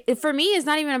know, for me, it's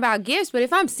not even about gifts, but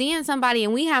if I'm seeing somebody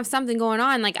and we have something going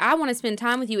on, like, I want to spend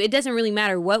time with you, it doesn't really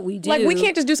matter what we do. Like, we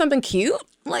can't just do something cute.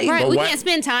 Like, Right, But we why- can't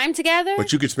spend time together.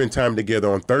 But you could spend time together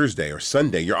on Thursday or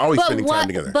Sunday. You're always spending time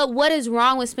together. But what is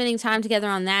wrong with spending time together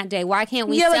on that day? Why can't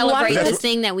we Yeah, like, why- celebrate That's- this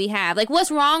thing that we have? Like,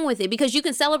 what's wrong with it? Because you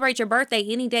can celebrate your birthday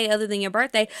any day other than your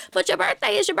birthday, but your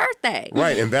birthday is your birthday.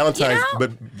 Right, and Valentine's, You know? but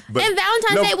And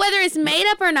Valentine's no, Day, whether it's made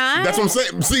up or not. That's what I'm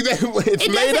saying. See, that it's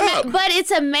it made doesn't up. but it's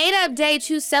a made up day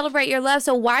to celebrate your love.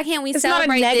 So why can't we it's not a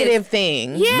celebrate negative this?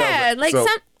 thing. Yeah, No, but- like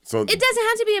so it doesn't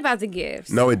have to be about the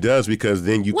gifts. No, it does, because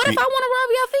then you What if I want to rub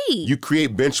your feet? you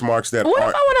create benchmarks that What if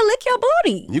aren't. I want to lick your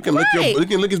booty? You can Right. you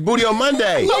can lick his booty on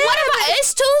Monday. But what if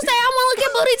it's Tuesday? I want to look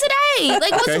at booty today.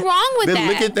 Like, what's Okay? wrong with then that?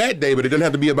 look at that day, but it doesn't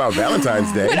have to be about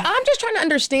Valentine's Day. But I'm just trying to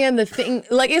understand the thing.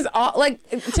 Like, it's all like.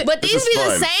 But This these is be the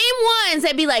fun. same ones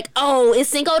that be like, oh, it's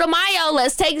Cinco de Mayo.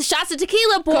 Let's take shots of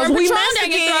tequila, pour 'Cause Patron we down your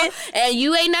Mexican. throat. And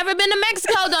you ain't never been to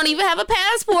Mexico. Don't even have a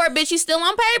passport, bitch. You still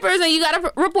on papers, and you got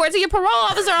to report to your parole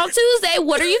officer on Tuesday.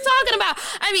 What are you talking about?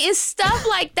 I mean, it's stuff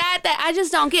like that I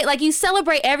just don't get. Like, you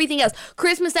celebrate everything else.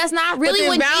 Christmas, that's not But really then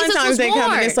when Valentine's Jesus was Day born.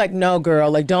 comes and it's like, no,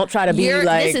 girl, like, don't try to be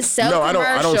like. This is so No,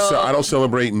 commercial. I don't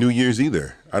celebrate New Year's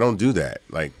either. I don't do that.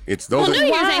 Like, it's those. Well, New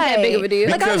Year's ain't that big of a deal.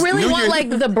 Like, I Because really New want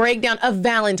Year's- like the breakdown of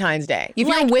Valentine's Day. If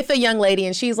you're Like- with a young lady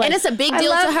and she's like, And it's a big I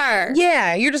deal to love- her.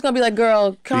 Yeah, you're just gonna be like,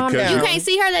 girl, calm Because down. You can't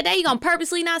see her that day. You gonna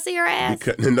purposely not see her ass?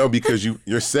 because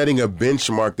you're setting a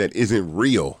benchmark that isn't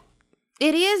real.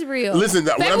 It is real. Listen,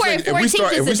 what I'm February saying,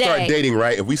 14th if we is the start day. dating,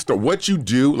 right? If we start, what you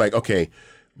do, like, okay,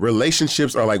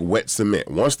 relationships are like wet cement.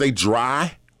 Once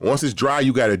it's dry,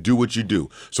 you got to do what you do.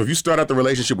 So if you start out the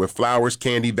relationship with flowers,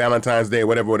 candy, Valentine's Day,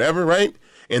 whatever, right?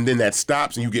 And then that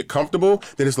stops and you get comfortable,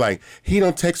 then it's like, he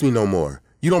don't text me no more.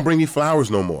 You don't bring me flowers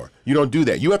no more. You don't do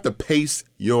that. You have to pace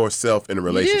yourself in a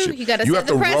relationship. You got to set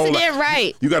the precedent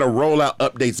right. You got to roll out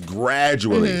updates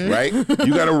gradually, right?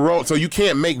 You got to roll. So you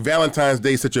can't make Valentine's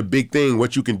Day such a big thing.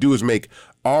 What you can do is make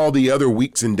all the other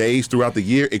weeks and days throughout the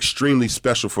year extremely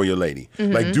special for your lady.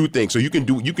 Like do things. So you can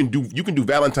do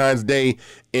Valentine's Day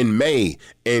in May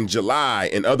and July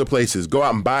and other places. Go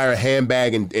out and buy her a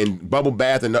handbag and bubble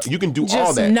bath and you can do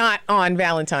all that. Just not on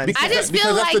Valentine's Day. I just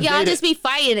feel like y'all just be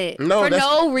fighting it for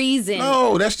no reason.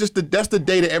 No, that's the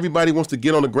day that everybody wants to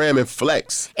get on the gram and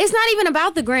flex. It's not even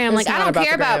about the gram. It's Like, I don't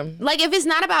care about, like, if it's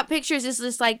not about pictures, it's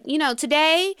just like,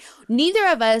 today, neither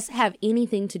of us have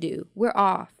anything to do. We're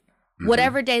off.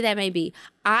 Whatever day that may be.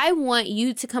 I want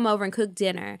you to come over and cook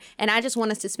dinner, and I just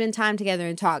want us to spend time together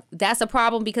and talk. That's a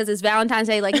problem because it's Valentine's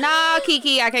Day. Like, nah,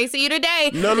 Kiki, I can't see you today.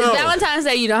 No. It's Valentine's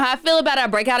Day. You know how I feel about it. I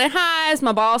break out in hives.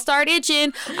 My balls start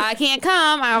itching. I can't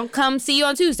come. I'll come see you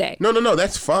on Tuesday. No,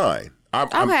 that's fine.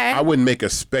 I wouldn't make a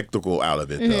spectacle out of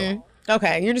it, though.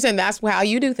 Okay, you're just saying that's how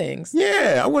you do things.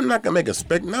 Yeah, I would not gonna make a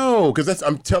no, because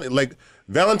I'm telling you, like,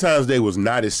 Valentine's Day was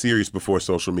not as serious before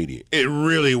social media. It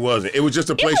really wasn't. It was just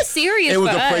a place. It was serious. It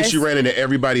was for a place us. you ran into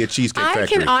everybody at Cheesecake Factory. I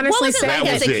can honestly What was it say like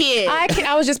That as was a it. kid?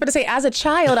 I was just going to say, as a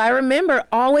child, I remember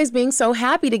always being so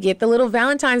happy to get the little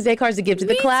Valentine's Day cards to give to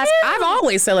the Me class. too. I've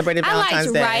always celebrated I Valentine's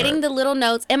liked Day. writing the little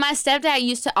notes, and my stepdad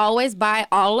used to always buy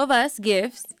all of us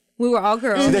gifts. We were all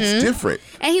girls. See, that's different.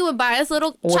 And he would buy us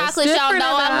little What's chocolates y'all different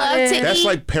know I about love it? to eat. That's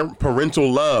like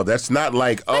parental love. That's not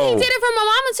like, But he did it for my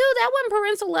mama too. That wasn't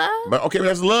parental love. But okay,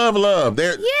 that's love.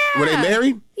 Were they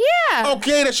married? Yeah.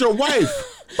 Okay, that's your wife.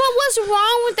 But what's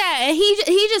wrong with that? And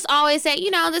he just always said,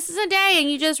 this is a day,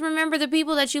 and you just remember the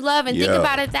people that you love and think Yeah.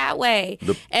 about it that way.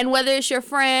 And whether it's your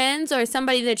friends or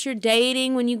somebody that you're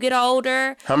dating when you get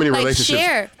older, How many like, relationships?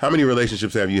 share. How many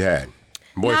relationships have you had?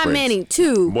 Boyfriends. Not many.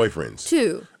 2. Boyfriends.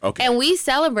 2. Okay. And we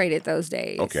celebrated those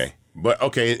days. Okay. But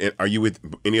okay, and are you with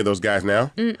any of those guys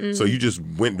now? Mm-mm. So you just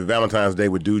went to Valentine's Day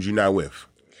with dudes you're not with?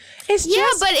 It's Yeah,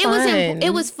 just but fun.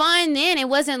 it was fun then. It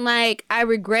wasn't like I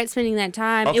regret spending that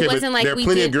time. Okay, It wasn't but like there are we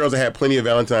plenty did. of girls that had plenty of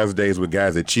Valentine's Days with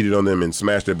guys that cheated on them and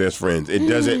smashed their best friends. It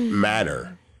doesn't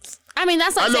matter. I mean,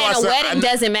 that's what I'm I know saying. I A said- wedding I know-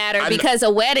 doesn't matter I know- because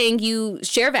a wedding, you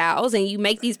share vows and you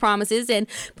make these promises, and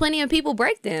plenty of people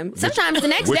break them. Sometimes the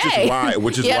next Which day. is why I'm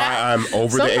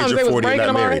over the Sometimes age they of was 40 and breaking not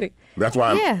them married. already.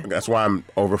 That's why I'm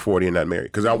over 40 and not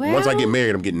married. Because once I get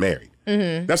married, I'm getting married.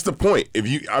 That's the point.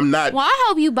 I'm not. Well, I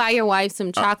hope you buy your wife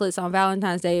some chocolates on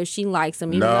Valentine's Day if she likes them,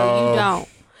 even though No. you don't.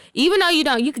 Even though you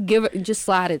don't, you could give her, just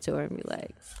slide it to her and be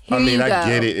like, here I mean, you go. I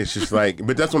get it. It's just like,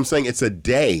 but that's what I'm saying. It's a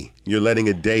day. You're letting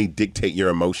a day dictate your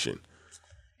emotion.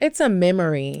 It's a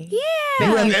memory. Yeah.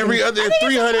 You have every other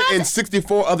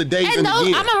 364 other days And in the those,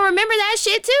 year. I'm going to remember that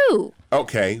shit too.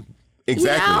 Okay,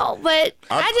 exactly. But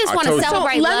I just want to told you.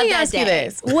 celebrate Let love me that ask you day.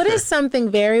 this. What is something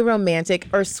very romantic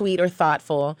or sweet or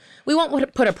thoughtful, we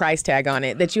won't put a price tag on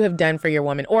it, that you have done for your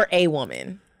woman or a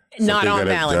woman, not on that I've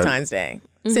done? Valentine's Day,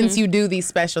 since you do these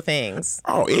special things?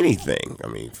 Oh, anything. I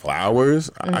mean, flowers.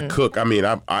 I cook. I mean,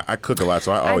 I cook a lot,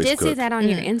 so I I always did cook. see that on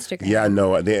your Instagram. Yeah, I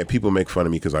know. People make fun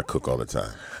of me because I cook all the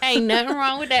time. Ain't nothing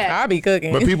wrong with that. I'll be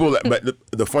cooking. But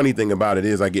the funny thing about it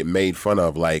is I get made fun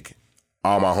of, like,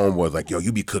 all my homeboys, like, yo,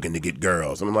 you be cooking to get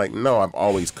girls. And I'm like, no, I've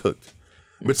always cooked.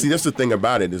 But see, that's the thing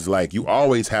about it is, like, you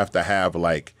always have to have,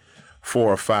 like, 4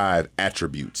 or 5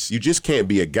 attributes. You just can't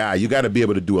be a guy. You got to be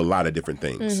able to do a lot of different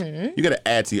things. You got to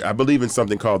add to. I believe in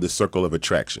something called the circle of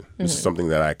attraction. This is something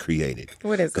that I created.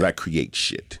 What is it? Because I create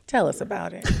shit. Tell us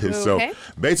about it. So Okay.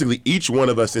 basically, each one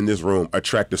of us in this room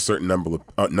attract a certain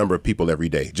number of people every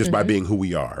day just by being who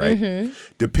we are, right?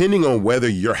 Depending on whether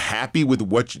you're happy with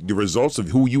the results of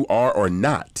who you are or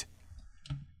not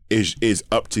is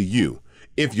up to you.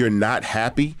 If you're not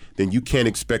happy, then you can't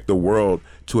expect the world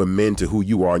to amend to who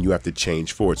you are, and you have to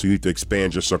change for it. So you have to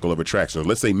expand your circle of attraction.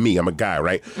 Let's say me, I'm a guy,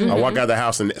 right? I walk out of the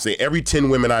house and say every 10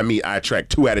 women I meet, I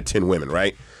attract 2 out of 10 women,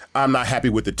 right? I'm not happy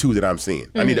with the 2 that I'm seeing.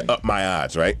 I need to up my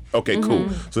odds, right? Okay, cool.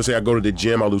 So let's say I go to the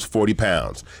gym, I lose 40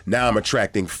 pounds. Now I'm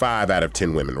attracting 5 out of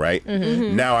 10 women, right?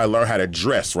 Now I learn how to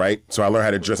dress, right? So I learn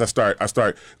how to dress. I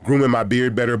start grooming my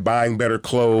beard better, buying better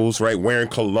clothes, right? Wearing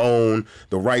cologne,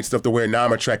 the right stuff to wear. Now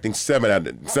I'm attracting 7 out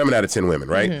of 10 women,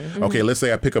 right? Okay, let's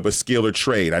say I pick up a skill or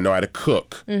trade. I know how to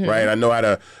cook, right? I know how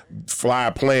to fly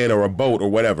a plane or a boat or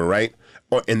whatever, right?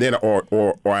 Or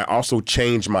I also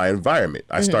change my environment.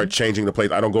 I start changing the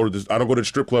place. I don't go to the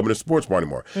strip club and the sports bar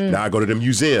anymore. Now I go to the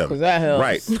museum. That helps.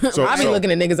 Right. So I'll be looking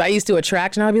at niggas I used to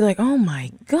attract, and I'll be like, oh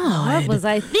my God. What was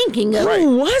I thinking of?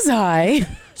 Who was I?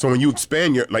 So when you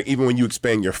expand even when you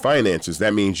expand your finances,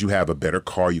 that means you have a better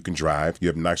car you can drive. You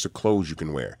have nicer clothes you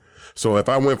can wear. So if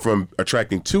I went from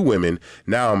attracting 2 women,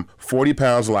 now I'm 40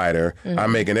 pounds lighter. I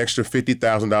make an extra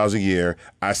 $50,000 a year.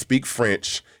 I speak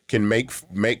French, can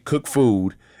cook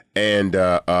food, and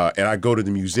I go to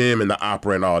the museum and the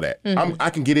opera and all that. I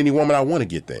can get any woman I want to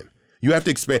get then. You have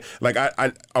to expand. Like,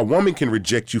 a woman can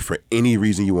reject you for any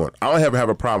reason you want. I don't ever have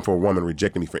a problem for a woman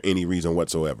rejecting me for any reason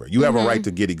whatsoever. You have a right to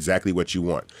get exactly what you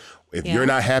want. If you're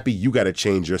not happy, you got to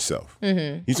change yourself.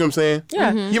 You see what I'm saying?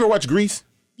 Yeah. You ever watch Grease?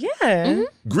 Yeah.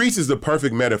 Grease is the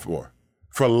perfect metaphor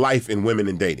for life and women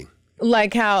and dating.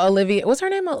 Like how Olivia, what's her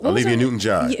name? Olivia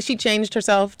Newton-John. She changed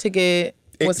herself to get,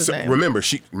 what's his name? Remember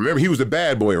he was the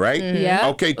bad boy, right? Yeah.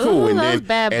 Okay, cool. Ooh, love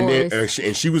bad boys.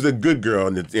 And she was the good girl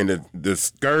in the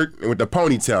skirt with the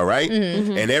ponytail, right?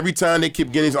 And every time they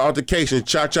kept getting these altercations,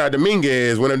 Cha-Cha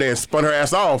Dominguez went up there and spun her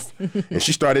ass off, and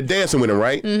she started dancing with him,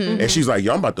 right? And she's like,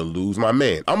 yo, I'm about to lose my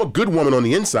man. I'm a good woman on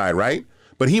the inside, right?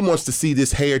 But he wants to see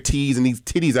this hair tease and these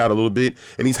titties out a little bit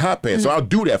and these hot pants. So I'll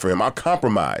do that for him. I'll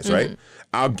compromise, right?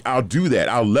 I'll do that.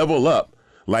 I'll level up,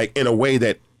 like, in a way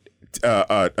that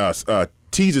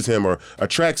teases him or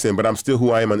attracts him, but I'm still who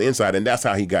I am on the inside, and that's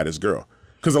how he got his girl.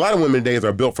 Because a lot of women nowadays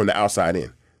are built from the outside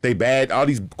in. They bad, all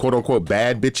these quote unquote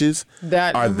bad bitches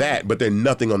are that, but they're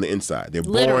nothing on the inside. They're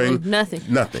Literally boring. nothing.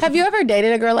 Have you ever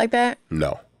dated a girl like that?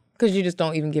 No. Because you just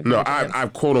don't even give. No,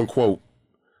 I've quote unquote,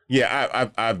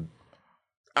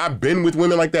 I've been with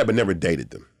women like that, but never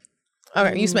dated them.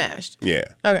 Okay, you smashed. Yeah.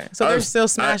 Okay, so they're still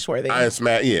smash worthy. I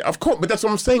smash. Yeah, of course. But that's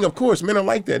what I'm saying. Of course, men are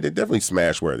like that. They're definitely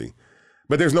smash worthy.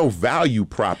 But there's no value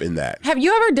prop in that. Have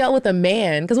you ever dealt with a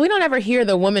man? Because we don't ever hear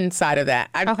the woman's side of that.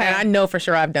 And I know for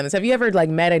sure I've done this. Have you ever like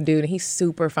met a dude and he's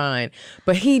super fine,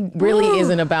 but he really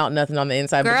isn't about nothing on the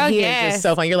inside? Girl, but he yes. is just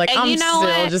so fine. You're like, And I'm you know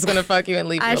still what? just gonna fuck you and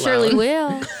leave you I alone. surely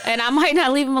will, and I might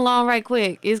not leave him alone right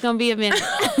quick. It's gonna be a minute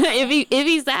if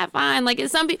he's that fine. Like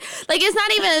it's it's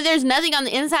not even that there's nothing on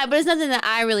the inside, but it's nothing that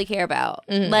I really care about.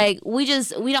 Like we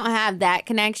don't have that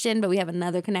connection, but we have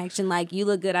another connection. Like you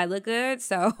look good, I look good.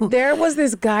 So There was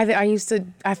this guy that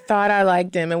I thought I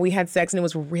liked him, and we had sex, and it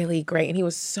was really great, and he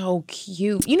was so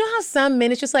cute. You know how some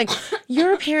men, it's just like,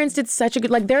 your parents did such a good,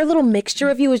 like their little mixture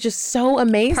of you was just so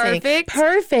amazing.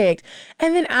 Perfect.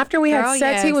 And then after we had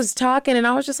sex, he was talking, and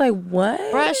I was just like, what?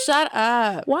 bruh, shut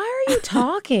up. Why are you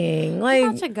talking? Like, I'm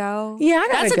about to go. Yeah, I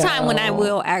gotta That's go. a time when I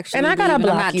will actually. And I gotta leave,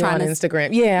 and I'm block not you on trying to- Instagram.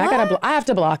 Yeah, I have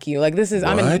to block you. Like this is,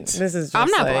 this is. Just I'm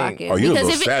not like, blocking. Oh, you're a because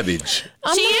little if savage.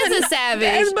 She is a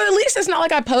savage. But at least it's not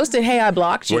like I posted, hey, I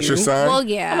blocked you. What's your sign? Well,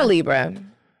 yeah. I'm a Libra.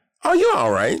 Oh, you're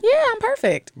all right. Yeah, I'm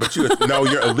perfect. But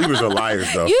Libras are liars,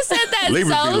 though. You said that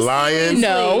Libras so be lying. seriously.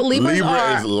 No, Libras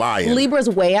Libra is lying. Libras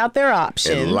weigh out their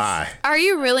options. And lie. Are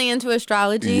you really into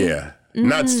astrology? Yeah.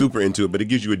 Not super into it, but it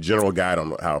gives you a general guide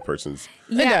on how a person's.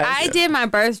 Yeah, does. I did my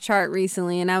birth chart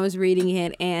recently, and I was reading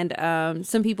it, and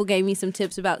some people gave me some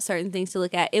tips about certain things to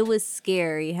look at. It was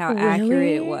scary how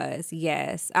accurate it was.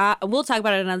 Yes, we'll talk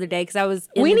about it another day because I was.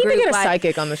 We need to get a like,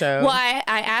 psychic on the show. Well, I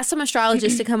asked some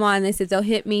astrologists to come on. And they said they'll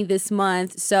hit me this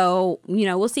month, so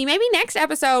we'll see. Maybe next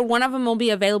episode, one of them will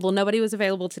be available. Nobody was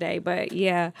available today, but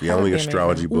yeah. The only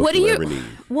astrology book you'll ever need.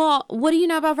 Well, what do you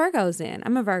know about Virgos then?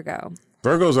 I'm a Virgo.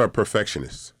 Virgos are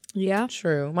perfectionists. Yeah.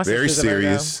 True. My Very sister's a Virgo.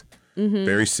 serious.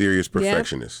 Very serious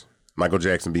perfectionists. Michael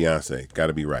Jackson, Beyonce. Got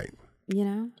to be right.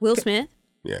 Will Smith.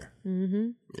 Yeah.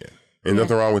 Yeah. And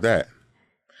nothing wrong with that.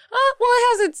 Well,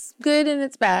 it has its good and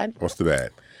its bad. What's the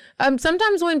bad?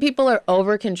 Sometimes when people are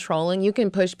over controlling, you can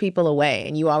push people away,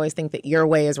 and you always think that your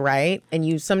way is right, and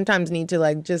you sometimes need to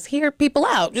like just hear people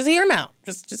out, just hear them out,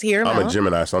 just hear them out. I'm a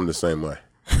Gemini, so I'm the same way.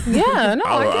 Yeah, no,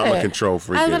 I get I'm a it. control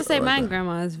freak. I was about to say my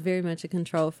grandma is very much a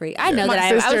control freak. I know My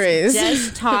that. I sister was is.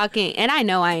 just talking, and I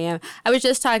know I am. I was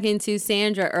just talking to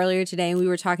Sandra earlier today, and we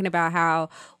were talking about how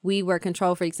we were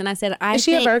control freaks, and I said, Is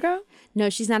she a Virgo? No,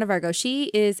 she's not a Virgo.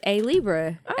 She is a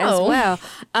Libra as Oh.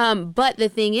 well. But the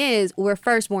thing is, we're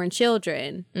firstborn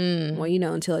children. Well,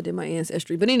 until I did my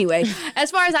ancestry. But anyway,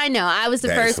 as far as I know, I was the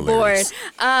That is firstborn. hilarious.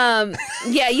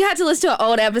 Yeah, you had to listen to an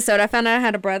old episode. I found out I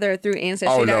had a brother through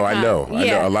Ancestry.com. Oh, no, I know. I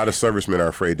Yeah. know. A lot of servicemen are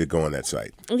afraid to go on that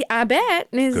site Yeah, I bet.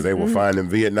 because they will find them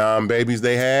Vietnam babies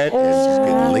they had and just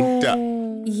get linked up.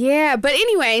 Yeah, but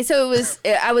anyway, so it was.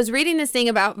 I was reading this thing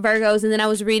about Virgos, and then I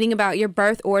was reading about your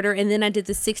birth order, and then I did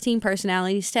the 16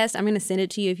 personalities test. I'm going to send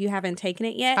it to you if you haven't taken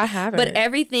it yet. I haven't. But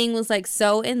everything was like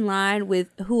so in line with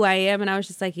who I am, and I was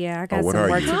just like, yeah, I got what some are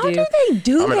work you? to How do. do they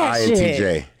do I'm an that shit?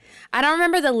 INTJ. I don't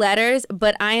remember the letters,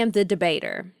 but I am the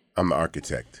debater. I'm the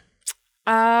architect.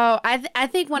 Oh, I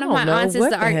think one of my aunts is what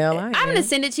the the hell I'm I going to am.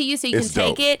 send it to you so you It's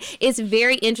can take dope. it. It's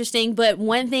very interesting. But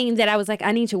one thing that I was like,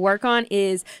 I need to work on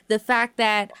is the fact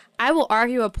that I will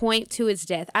argue a point to its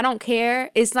death. I don't care.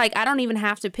 It's like I don't even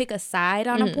have to pick a side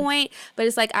on a point. But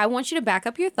it's like I want you to back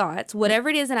up your thoughts. Whatever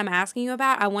it is that I'm asking you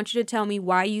about, I want you to tell me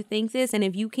why you think this. And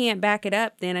if you can't back it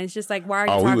up, then it's just like, why are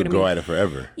you Oh, we talking would to go me? at it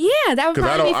forever. Yeah, that would Because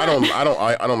probably be fun.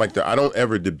 I don't like that. I don't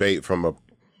ever debate from a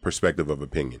perspective of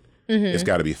opinion. It's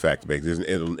got to be fact based.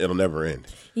 It'll never end.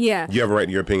 Yeah. You have a right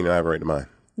to your opinion, and I have a right to mine.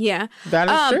 Yeah. That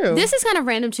is true. This is kind of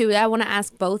random too. I want to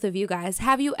ask both of you guys.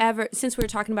 Have you ever, since we're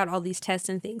talking about all these tests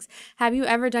and things, have you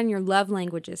ever done your love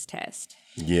languages test?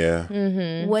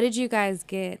 Yeah. What did you guys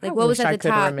get? Like, I what was wish I at the could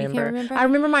top? remember. You can't remember? I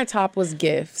remember my top was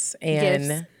gifts and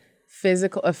Gifts.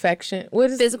 physical affection.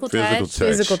 What is Physical Physical touch. touch.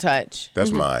 Physical touch.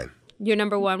 That's mine. Your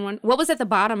number one. What was at the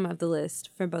bottom of the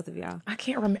list for both of y'all? I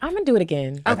can't remember. I'm gonna do it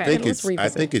again. Okay. I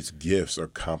think it's gifts or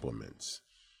compliments.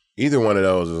 Either one of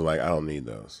those is like I don't need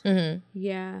those.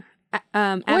 Yeah. do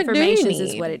you Affirmations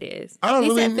is need? what it is. I don't He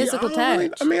really said need physical I don't really-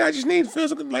 touch. I mean, I just need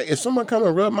physical. Like if someone come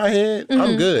and rub my head,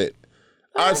 I'm good.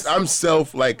 I'm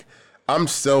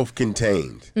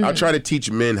self-contained. I try to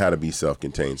teach men how to be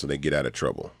self-contained so they get out of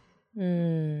trouble.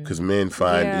 Because men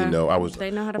find, Yeah. They know how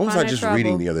to what was find I that just reading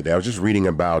trouble. the other day? I was just reading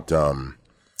about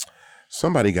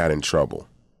somebody got in trouble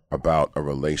about a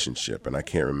relationship, and I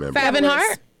can't remember. Kevin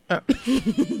Hart.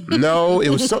 No, it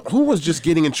was who was just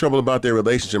getting in trouble about their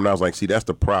relationship, and I was like, see, that's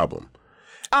the problem.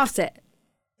 Offset.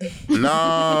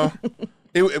 No.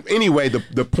 Anyway, the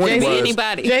point Jay-Z, was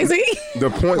Anybody. Jay-Z. the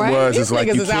point was These it's like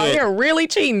niggas you is out here can't. really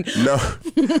cheating. No,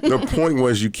 the point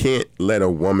was you can't let a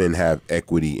woman have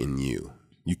equity in you.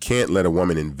 You can't let a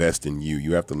woman invest in you.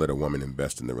 You have to let a woman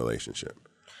invest in the relationship.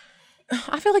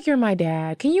 I feel like you're my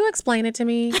dad. Can you explain it to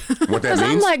me? What that Because I'm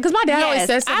means? like, because my dad always Yes,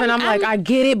 says stuff, and I'm like, I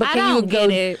get it, but I can you don't go? get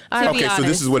it, to be Okay, so this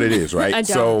honest. is what it is, right? I don't.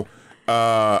 So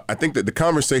I think that the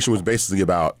conversation was basically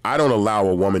about I don't allow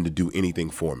a woman to do anything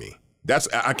for me.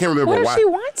 I can't remember What if why. she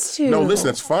wants to? No, listen,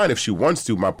 that's fine if she wants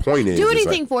to. My point is Do is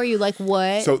anything like, for you. Like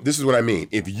what? so this is what I mean.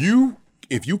 If you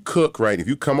cook, right, if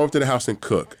you come over to the house and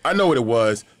cook, I know what it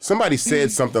was. Somebody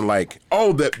said something like,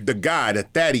 oh, the guy, the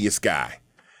Thaddeus guy.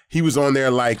 He was on there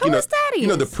like, Who was Thaddeus? you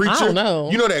know, the preacher. I don't know.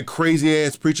 You know that crazy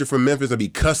ass preacher from Memphis that be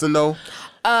cussing though?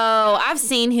 Oh, I've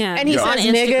seen him. And he on says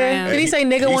Instagram. nigga. Did he say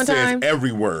nigga He one says time?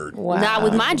 every word. Wow. Not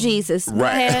with my Jesus. Go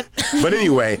Right. ahead. But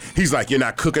anyway, he's like, you're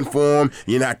not cooking for him.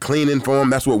 You're not cleaning for him.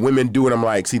 That's what women do. And I'm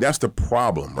like, see, that's the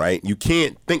problem, right? You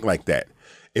can't think like that.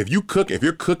 If you're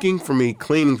cooking for me,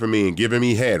 cleaning for me, and giving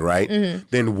me head, right?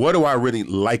 Then what do I really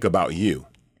like about you?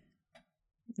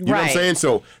 You know what I'm saying?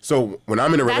 So when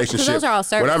I'm in a That's 'cause relationship, those are all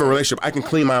when I'm in a services. relationship, I can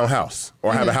clean my own house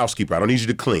or have a housekeeper. I don't need you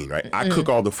to clean, right? I cook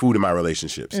all the food in my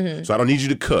relationships. So I don't need you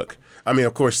to cook. I mean,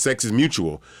 of course, sex is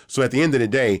mutual. So at the end of the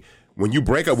day, when you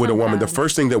break up with a woman, the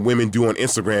first thing that women do on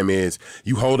Instagram is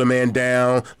you hold a man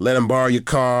down, let him borrow your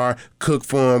car, cook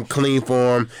for him, clean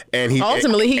for him, and he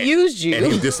Ultimately, he used you.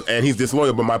 and he's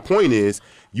disloyal. But my point is,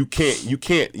 you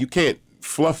can't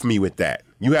fluff me with that.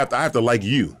 I have to like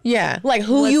you. Yeah, like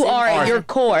who you are at your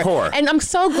core. And I'm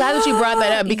so glad that you brought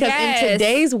that up because Yes. in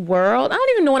today's world, I don't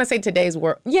even want to say today's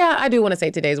world. Yeah, I do want to say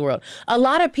today's world. A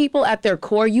lot of people at their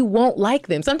core, you won't like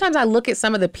them. Sometimes I look at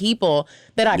some of the people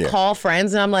that I call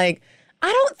friends and I'm like,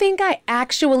 I don't think I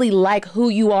actually like who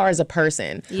you are as a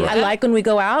person. I like when we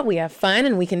go out, we have fun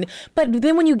and we can, but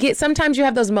then when sometimes you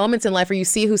have those moments in life where you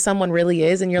see who someone really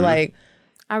is and you're like,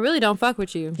 I really don't fuck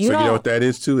with you. You know what that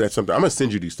is too? That's something. I'm gonna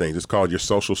send you these things. It's called your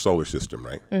social solar system,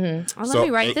 right? Oh, let me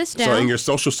write this down. So in your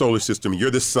social solar system,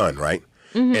 you're the sun, right?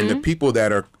 And the people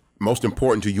that are most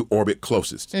important to you orbit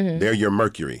closest. They're your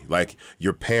Mercury, like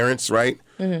your parents, right?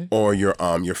 Or your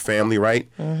family, right?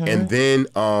 And then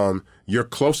your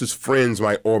closest friends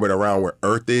might orbit around where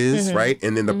Earth is, right?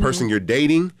 And then the person you're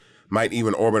dating might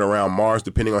even orbit around Mars,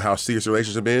 depending on how serious the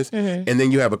relationship is. And then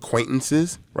you have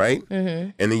acquaintances, right?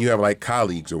 And then you have like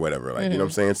colleagues or whatever, like, you know what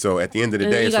I'm saying? So at the end of the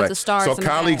And then day, you it's got like, the stars so in the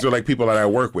colleagues back. are like people that I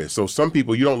work with. So some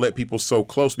people, you don't let people so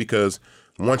close because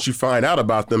once you find out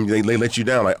about them, they let you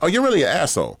down. Like, oh, you're really an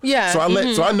asshole. Yeah. So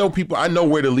I know people. I know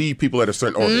where to leave people at a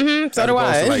certain orbit. So As do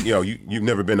opposed I. to like, you've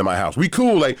never been to my house. We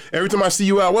cool. Like every time I see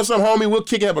you out, what's up, homie? We'll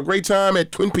kick it, have a great time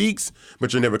at Twin Peaks,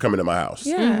 but you're never coming to my house.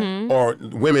 yeah. Or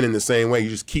women in the same way. You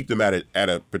just keep them at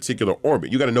a particular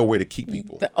orbit. You got to know where to keep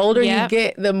people. The older Yeah. you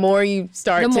get, the more you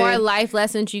start The to. more life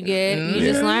lessons you get, you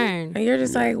just learn. and you're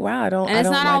just like, wow, I don't. And I it's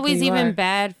don't not like always who you even are.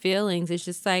 bad feelings. It's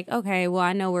just like, okay, well,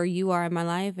 I know where you are in my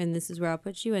life, and this is where I'll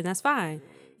put you, and that's fine.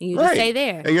 And you just stay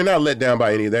there. And you're not let down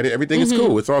by any of that. Everything is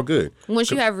cool. It's all good. Once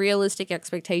you have realistic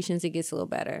expectations, it gets a little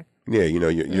better. Yeah,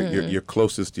 your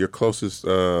closest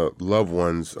loved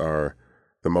ones are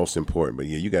the most important. But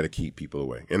yeah, you got to keep people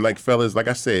away. And like fellas, like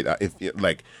I said, if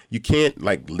like you can't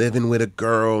like living with a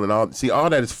girl and all. See, all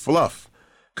that is fluff.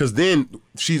 Because then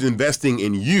she's investing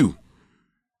in you.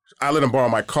 I let him borrow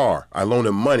my car. I loan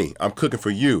him money. I'm cooking for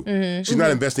you. She's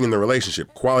not investing in the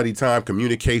relationship. Quality time,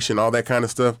 communication, all that kind of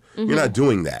stuff. You're not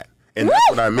doing that. And that's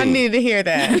what I mean. I needed to hear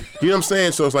that. You know what I'm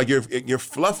saying? So it's like you're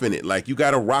fluffing it. Like you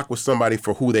got to rock with somebody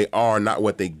for who they are, not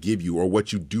what they give you or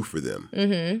what you do for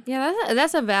them. Yeah,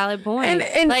 that's a valid point.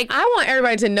 And like, I want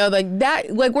everybody to know like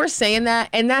that, like we're saying that,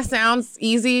 and that sounds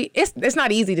easy. It's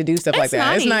not easy to do stuff like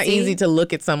that. It's not easy to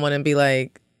look at someone and be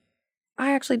like,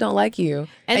 I actually don't like you.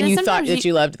 And you thought that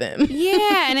you loved them.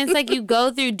 Yeah, and it's like you go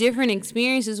through different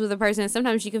experiences with a person, and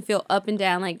sometimes you can feel up and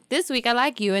down. Like this week I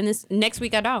like you, and this next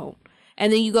week I don't.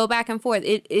 And then you go back and forth.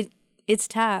 It's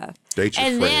tough. Date your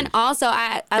friend. Then also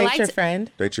I Date like your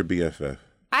friend. Date your BFF.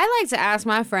 I like to ask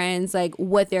my friends like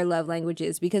what their love language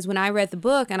is, because when I read the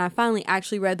book, and I finally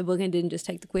actually read the book and didn't just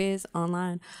take the quiz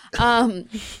online,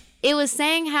 it was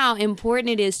saying how important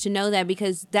it is to know that,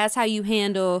 because that's how you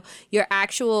handle your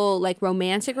actual like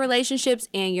romantic relationships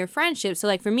and your friendships. So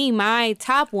like for me, my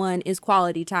top one is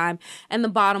quality time and the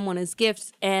bottom one is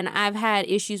gifts. And I've had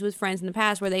issues with friends in the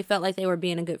past where they felt like they were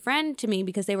being a good friend to me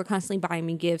because they were constantly buying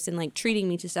me gifts and like treating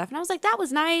me to stuff. And I was like, that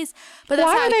was nice. But that's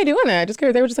why are they doing that? Just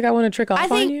because they were just like, I want to trick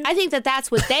off on you? I think that's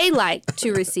what they like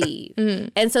to receive.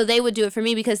 And so they would do it for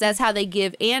me because that's how they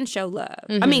give and show love.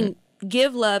 I mean,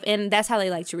 give love, and that's how they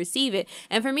like to receive it.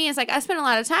 And for me, it's like I spend a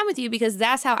lot of time with you because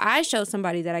that's how I show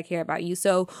somebody that I care about you.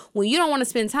 So when you don't want to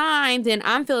spend time, then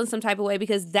I'm feeling some type of way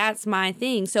because that's my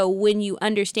thing. So when you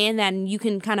understand that, and you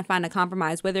can kind of find a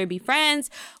compromise, whether it be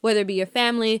friends, whether it be your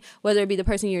family, whether it be the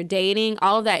person you're dating,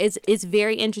 all of that, it's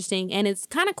very interesting. And it's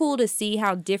kind of cool to see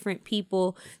how different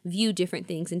people view different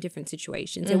things in different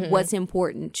situations and what's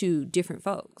important to different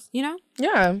folks, you know?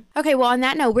 Yeah. Okay, well, on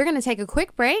that note, we're going to take a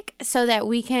quick break so that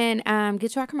we can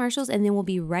get to our commercials, and then we'll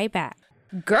be right back.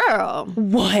 Girl.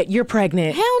 What? You're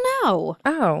pregnant? Hell no.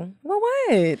 Oh. Well,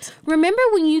 what? Remember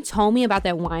when you told me about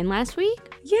that wine last week?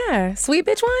 Yeah. Sweet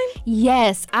bitch wine?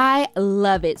 Yes, I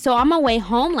love it. So on my way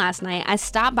home last night, I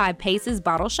stopped by Pace's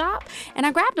bottle shop, and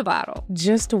I grabbed a bottle.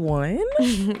 Just one?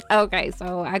 Okay,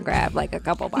 so I grabbed like a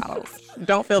couple bottles.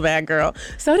 Don't feel bad, girl.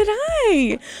 So did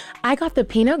I. I got the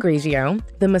Pinot Grigio,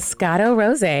 the Moscato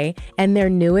Rosé, and their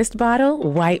newest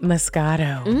bottle, White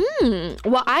Moscato.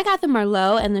 Well, I got the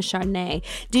Merlot and the Chardonnay.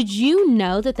 Did you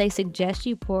know that they suggest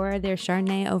you pour their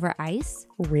Chardonnay over ice?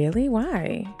 Really?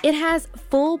 Why? It has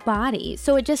full body,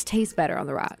 so it just tastes better on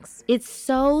the rocks. It's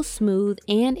so smooth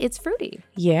and it's fruity.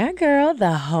 Yeah, girl,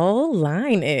 the whole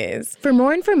line is. For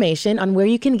more information on where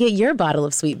you can get your bottle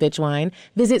of Sweet Bitch wine,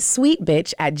 visit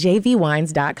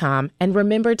sweetbitch@jvwines.com, and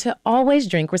remember to always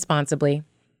drink responsibly.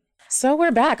 So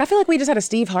we're back. I feel like we just had a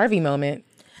Steve Harvey moment.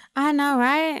 I know,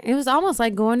 right? It was almost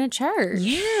like going to church.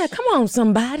 Yeah, come on,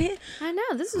 somebody. I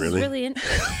know, this is Really? really yeah,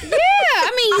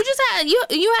 I mean, you just had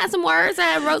you had some words.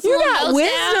 I wrote some You little got notes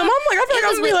wisdom. down. I'm like, I feel like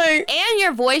I'm gonna be like, and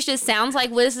your voice just sounds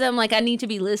like wisdom. Like I need to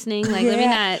be listening. Like let me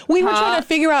not. We were trying to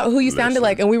figure out who you sounded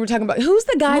like, and we were talking about who's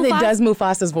the guy that does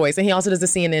Mufasa's voice, and he also does the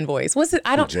CNN voice. What's it?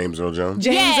 I don't. James Earl Jones.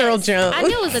 James Earl Jones. I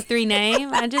knew it was a 3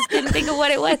 name. I just couldn't think of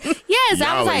what it was. Yes, I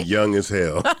Y'all was are like, young as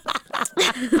hell.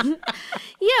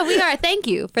 yeah, we are. Thank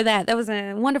you for that. That was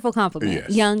a wonderful compliment. Yes.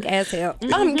 Young as hell.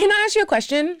 Can I ask you a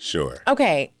question? Sure.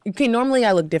 Okay. Normally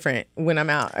I look different when I'm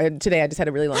out. Today I just had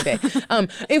a really long day.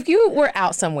 If you were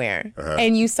out somewhere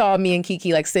and you saw me and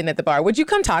Kiki like sitting at the bar, would you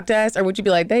come talk to us, or would you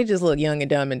be like, they just look young and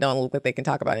dumb and don't look like they can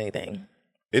talk about anything?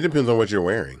 It depends on what you're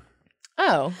wearing.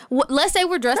 Oh. Let's say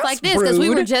we're dressed like this because we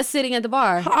were just sitting at the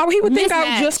bar. Oh, he would think I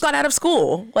Mismatched. just got out of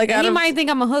school. Like out He of might think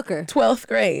I'm a hooker. 12th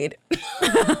grade.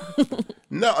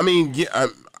 No, I mean, yeah,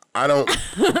 I don't.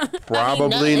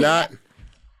 Probably not.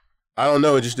 I don't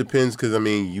know. It just depends because I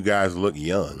mean, you guys look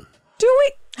young. Do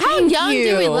we? How Thank young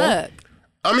do we you. look?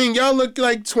 I mean, y'all look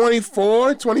like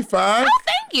 24, 25. Oh,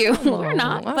 thank you. We're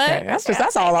not, Okay. but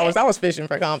That's all I was fishing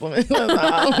for compliments. That's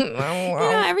all. you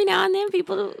know, every now and then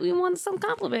people we want some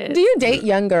compliments. Do you date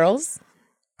young girls?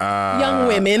 Young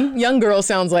women. Young girls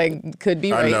sounds like could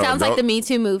be I right. know. Sounds like Don't- the Me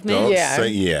Too movement. Don't Yeah. say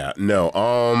yeah. No.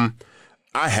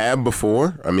 I have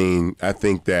before. I mean, I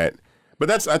think that, but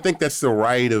I think that's the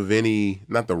right of any,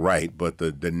 not the right, but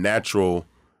the natural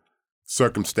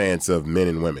circumstance of men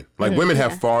and women. Like women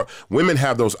have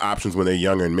those options when they're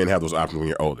younger, and men have those options when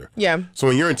you're older. Yeah. So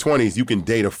when you're in 20s, you can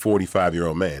date a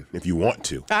 45-year-old man if you want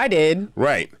to. I did.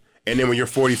 Right. And then when you're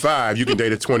 45, you can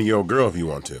date a 20-year-old girl if you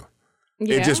want to.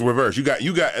 It just reverse. You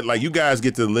got like you guys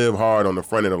get to live hard on the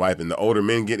front end of life, and the older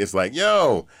men get it's like,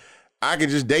 yo, I can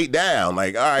just date down.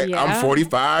 Like, all right, Yeah. I'm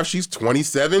 45, she's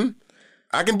 27.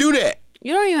 I can do that.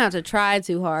 You don't even have to try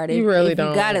too hard. You really don't.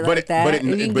 You got it like that. If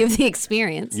you can give the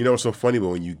experience. You know what's so funny? But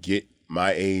when you get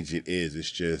my age,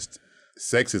 it's just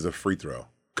sex is a free throw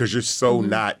because you're so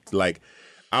not like.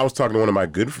 I was talking to one of my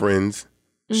good friends.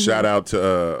 Shout out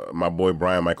to my boy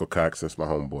Brian Michael Cox. That's my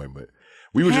homeboy. But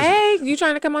we were you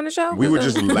trying to come on the show? We were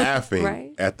just laughing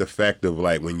Right. at the fact of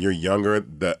like when you're younger,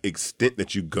 the extent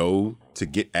that you go to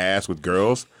get ass with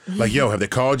girls. Like, yo, have they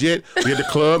called yet? We at the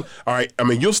club. All right. I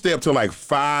mean, you'll stay up till like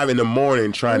 5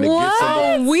 a.m. trying to get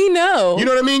somebody. We know. You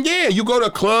know what I mean? Yeah. You go to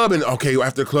a club and okay,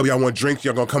 after the club, y'all want drinks.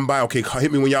 Y'all gonna come by. Okay,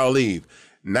 hit me when y'all leave.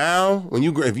 Now,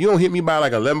 if you don't hit me by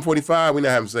like 11:45, we're not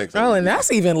having sex. Oh, and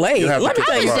that's even late. Let me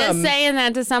tell I you was just something. saying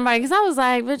that to somebody because I was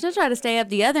like, but you tried to stay up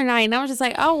the other night. And I was just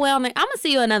like, oh, well, I'm going to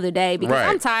see you another day because Right.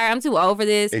 I'm tired. I'm too old for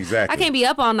this. Exactly. I can't be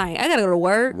up all night. I got to go to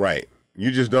work. Right. You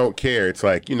just don't care. It's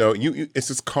like, you it's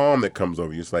this calm that comes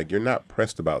over you. It's like you're not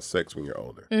pressed about sex when you're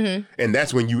older. Mm-hmm. And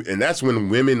that's when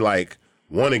women like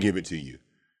want to give it to you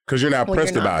because you're not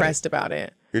pressed you're not about pressed it. about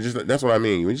it. You're just, that's what I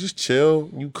mean. You just chill,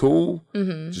 you cool.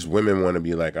 Mm-hmm. Just women want to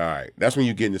be like, all right. That's when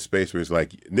you get in the space where it's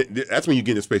like, that's when you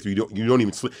get in the space where you don't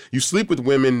even sleep. You sleep with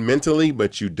women mentally,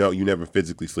 but you never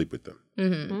physically sleep with them.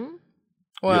 Mm-hmm.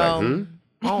 Well,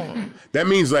 like, that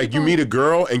means like you meet a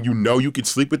girl and you could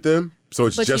sleep with them. So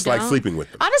it's But just you like don't? sleeping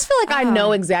with them. I just feel like I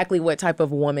know exactly what type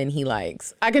of woman he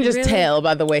likes. I can just Really? tell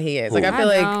by the way he is. Like I feel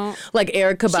don't. like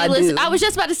Erykah Badu. I was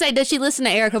just about to say, does she listen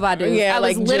to Erykah Badu? Yeah, I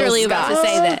was like literally Jill about to Scott.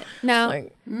 say that. No.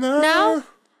 Like, No?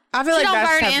 I feel She like don't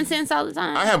that's burn incense all the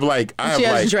time. I have She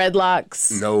has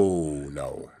dreadlocks.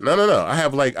 No. I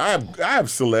have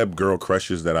celeb girl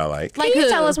crushes that I like. Like Can you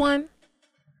who? tell us one?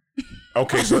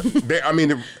 Okay, so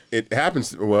it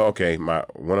happens. Well, okay,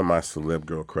 one of my celeb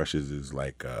girl crushes is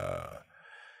like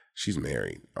she's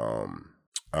married.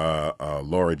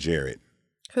 Laura Jarrett.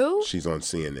 Who? She's on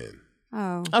CNN.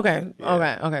 Oh. Okay.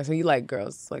 So you like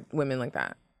girls, like women like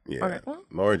that. Yeah, Okay, well.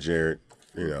 Laura Jarrett.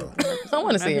 I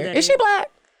want to see her. Is she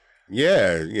black?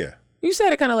 Yeah. You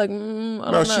said it kind of like, I No,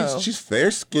 don't know. she's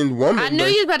fair skinned woman. I knew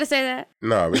you was about to say that.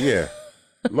 No, but yeah.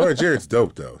 Laura Jarrett's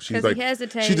dope though. She's 'Cause like he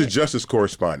hesitated. she's a justice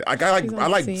correspondent. I like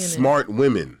CNN. smart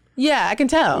women. Yeah, I can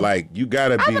tell. Like you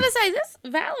gotta I was be. going to say, this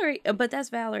Valerie, but that's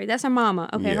Valerie. That's her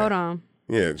mama. Okay, Yeah. hold on.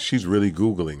 Yeah, she's really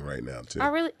Googling right now too. I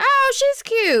really, oh, she's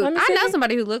cute. Let me I see. know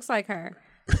somebody who looks like her.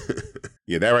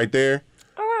 Yeah, that right there.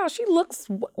 Oh wow, she looks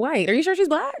white. Are you sure she's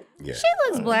black? Yeah, She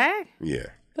looks black. yeah.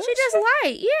 She just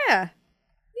light, yeah.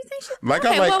 You think she? Like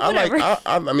okay, well, I whatever.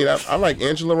 like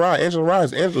Angela Rye.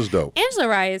 Angela's dope. Angela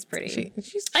Rye is pretty. And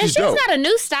she's she's dope. got a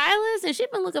new stylist, and she's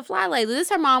been looking fly lately. This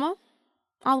is her mama,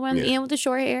 all the way on the Yeah. end with the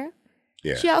short hair.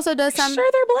 Yeah. She also does something.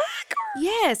 Sure, they're black.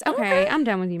 Yes. Okay, I'm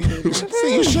done with you, Medina.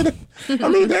 See, you should have. I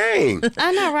mean, dang.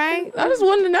 I know, right? I just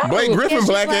wanted to know. Blake Griffin, she's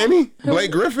black, black. ain't he?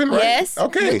 Blake Griffin, right? Yes.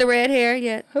 Okay. With the red hair.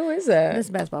 Yeah. Who is that? This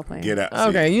basketball player. Get out.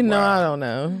 Okay, See, you know wow. I don't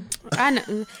know. I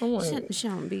know. She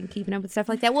don't be keeping up with stuff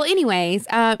like that. Well, anyways,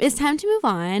 it's time to move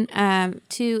on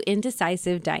to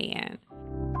Indecisive Diane.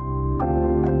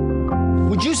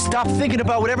 Would you stop thinking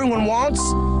about what everyone wants?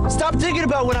 Stop thinking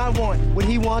about what I want, what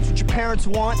he wants, what your parents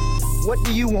want. What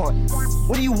do you want?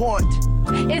 What do you want?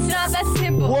 It's not that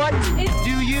simple. What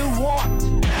do you want?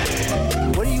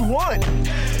 What do you want?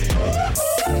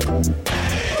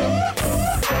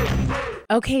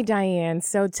 Okay, Diane,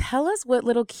 so tell us what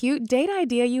little cute date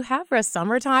idea you have for us.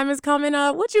 Summertime is coming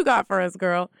up. What you got for us,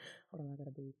 girl?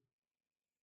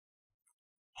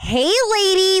 Hey,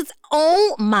 ladies.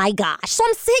 Oh, my gosh. So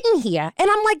I'm sitting here, and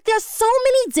I'm like, there's so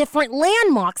many different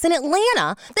landmarks in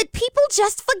Atlanta that people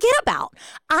just forget about.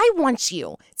 I want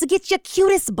you to get your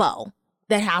cutest beau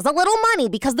that has a little money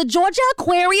because the Georgia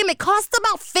Aquarium, it costs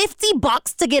about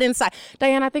 $50 to get inside.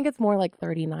 Diane, I think it's more like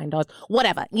 $39.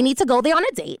 Whatever. You need to go there on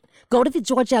a date. Go to the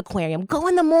Georgia Aquarium. Go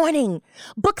in the morning.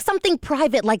 Book something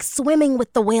private like swimming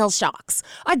with the whale sharks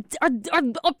or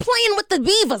playing with the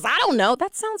beavers. I don't know.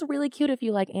 That sounds really cute if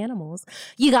you like animals.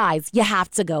 You guys, you have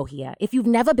to go here. If you've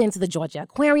never been to the Georgia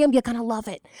Aquarium, you're going to love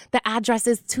it. The address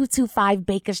is 225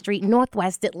 Baker Street,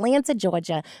 Northwest Atlanta,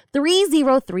 Georgia,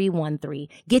 30313.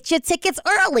 Get your tickets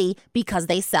early because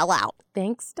they sell out.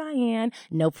 Thanks, Diane.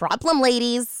 No problem,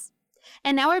 ladies.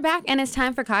 And now we're back, and it's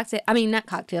time for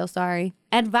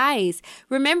advice.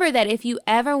 Remember that if you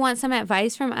ever want some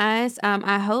advice from us,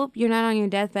 I hope you're not on your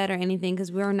deathbed or anything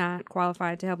because we're not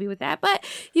qualified to help you with that. But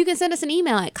you can send us an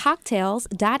email at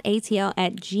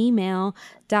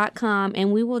cocktails.atl@gmail.com,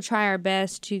 and we will try our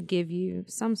best to give you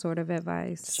some sort of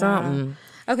advice. Something.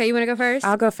 Okay, you want to go first?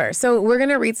 I'll go first. So we're going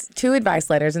to read 2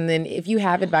 advice letters, and then if you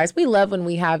have advice, we love when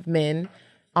we have men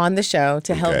on the show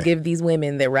to help give these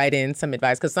women that write in some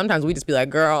advice, because sometimes we just be like,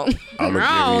 girl. I'm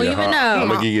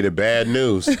gonna give you the bad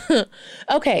news.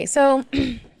 Okay, so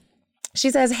She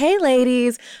says, hey,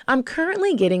 ladies, I'm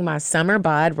currently getting my summer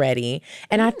bod ready,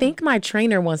 and I think my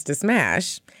trainer wants to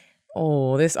smash.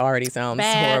 Oh, this already sounds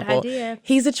Bad horrible. idea.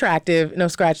 He's attractive. No,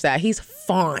 scratch that. He's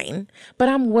fine. But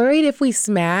I'm worried if we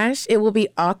smash, it will be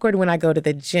awkward when I go to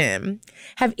the gym.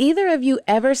 Have either of you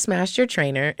ever smashed your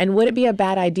trainer, and would it be a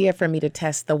bad idea for me to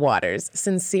test the waters?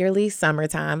 Sincerely,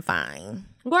 Summertime Fine.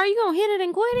 Well, are you going to hit it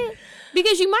and quit it?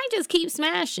 Because you might just keep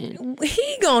smashing.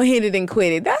 He gonna hit it and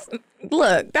quit it. That's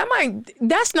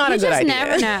not a good idea. You just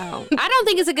never know. I don't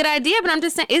think it's a good idea, but I'm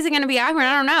just saying, is it going to be awkward?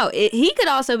 I don't know. He could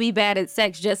also be bad at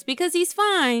sex. Just because he's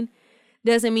fine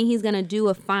doesn't mean he's going to do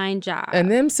a fine job. And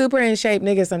them super in shape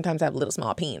niggas sometimes have little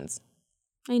small peens.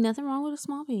 Ain't nothing wrong with a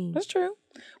small peen. That's true.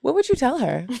 What would you tell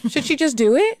her? Should she just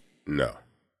do it? No.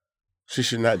 She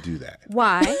should not do that.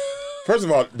 Why? First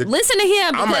of all, listen to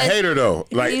him. I'm a hater though.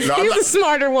 Like he's a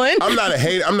smarter one. I'm not a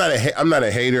hater. I'm not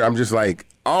a hater. I'm just like,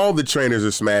 all the trainers are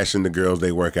smashing the girls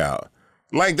they work out.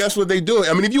 Like, that's what they do.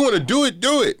 I mean, if you want to do it,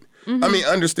 do it. Mm-hmm. I mean,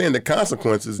 understand the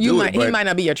consequences. He might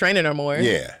not be your trainer no more.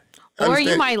 Yeah. Or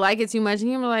you might like it too much, and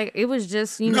you're like, it was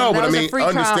just, that but was a free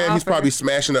trial understand he's offer. probably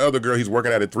smashing the other girl he's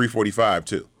working at 3:45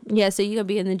 too. Yeah, so you gonna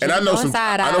be in the gym. And I know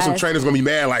going some trainers gonna be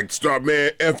mad, like, stop,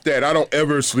 man, F that. I don't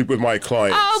ever sleep with my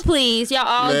clients. Oh, please, y'all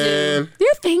all do.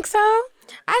 You think so?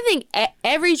 I think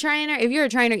every trainer, if you're a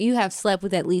trainer, you have slept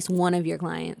with at least one of your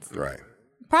clients. Right.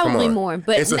 Probably more,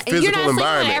 but it's a physical you're not sleeping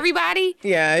environment. with everybody.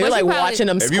 Yeah, you're like watching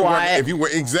them squat. If you were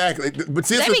exactly, but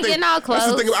see, They be getting all close.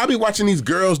 That's the thing. I be watching these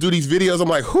girls do these videos. I'm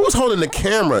like, who's holding the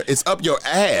camera? It's up your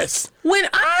ass. When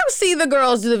I see the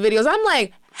girls do the videos, I'm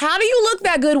like, how do you look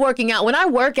that good working out? When I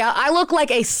work out, I look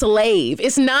like a slave.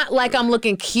 It's not like I'm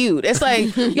looking cute. It's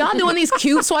like, y'all doing these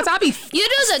cute squats. I be You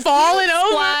do the falling cute over.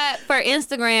 squat for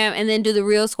Instagram and then do the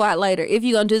real squat later. If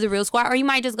you're gonna do the real squat, or you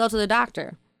might just go to the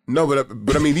doctor. No,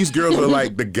 but I mean, these girls are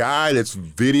like, the guy that's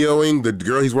videoing the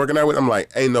girl he's working out with, I'm like,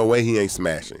 ain't no way he ain't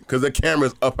smashing. Because the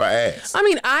camera's up her ass. I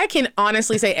mean, I can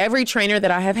honestly say every trainer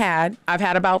that I have had, I've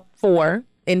had about 4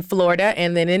 in Florida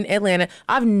and then in Atlanta.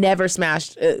 I've never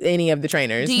smashed any of the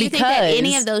trainers. Do you think that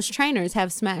any of those trainers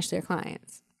have smashed their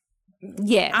clients?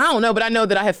 Yes. I don't know, but I know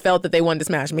that I have felt that they wanted to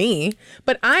smash me.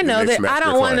 But I know that I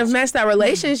don't want to mess that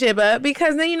relationship up,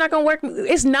 because then you're not going to work.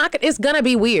 It's going to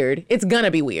be weird. It's going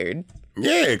to be weird.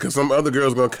 Yeah, because some other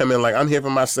girl's going to come in like, I'm here for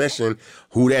my session.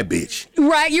 Who that bitch?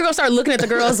 Right. You're going to start looking at the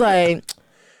girls like.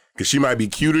 Because she might be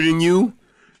cuter than you.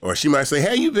 Or she might say,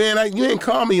 hey, you ain't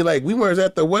call me. Like, we weren't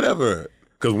at the whatever.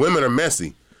 Because women are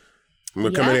messy.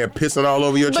 We're coming in there pissing all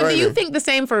over your trainer. But do you think the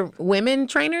same for women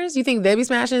trainers? You think they be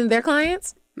smashing their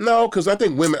clients? No, because I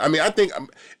think women, I think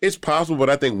it's possible, but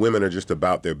I think women are just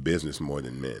about their business more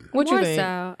than men. What you More think?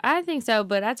 so. I think so,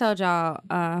 but I told y'all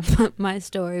my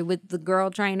story with the girl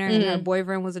trainer and her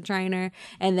boyfriend was a trainer,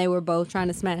 and they were both trying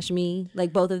to smash me,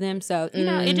 like both of them. So,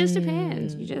 it just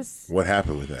depends. You just... What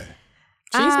happened with that?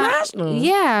 She smashed them.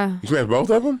 Yeah. You smashed both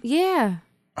of them? Yeah.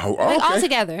 Oh, okay. Like, all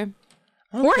together.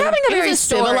 We're having a Here's very a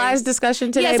story. civilized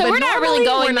discussion today, Yeah, so but we're not really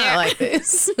normally going we're there. not like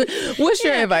this. What's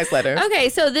your advice letter? Okay,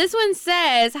 so this one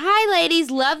says, hi,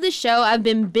 ladies. Love the show. I've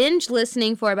been binge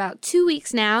listening for about 2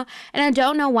 weeks now, and I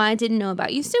don't know why I didn't know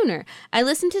about you sooner. I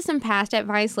listened to some past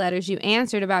advice letters you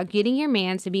answered about getting your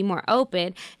man to be more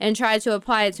open and tried to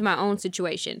apply it to my own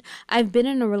situation. I've been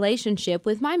in a relationship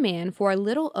with my man for a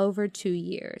little over 2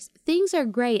 years. Things are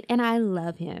great, and I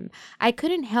love him. I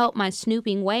couldn't help my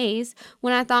snooping ways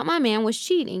when I thought my man was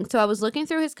cheating, so I was looking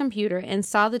through his computer and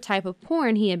saw the type of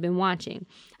porn he had been watching.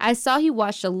 I saw he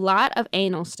watched a lot of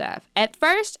anal stuff. At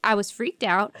first, I was freaked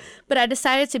out, but I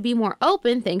decided to be more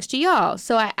open thanks to y'all.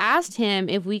 So I asked him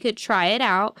if we could try it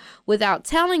out without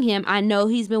telling him I know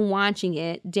he's been watching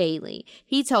it daily.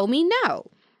 He told me no.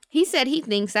 He said he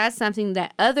thinks that's something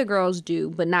that other girls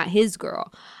do, but not his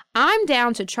girl. I'm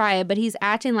down to try it, but he's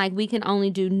acting like we can only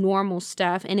do normal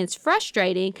stuff, and it's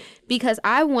frustrating because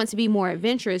I want to be more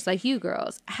adventurous like you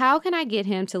girls. How can I get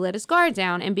him to let his guard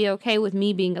down and be okay with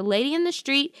me being a lady in the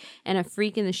street and a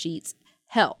freak in the sheets?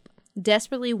 Help.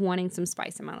 Desperately wanting some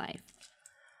spice in my life.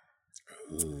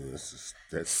 Ooh,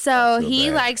 So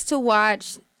he likes to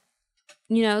watch,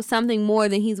 something more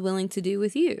than he's willing to do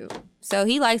with you. So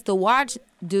he likes to watch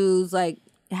dudes like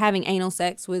having anal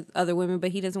sex with other women,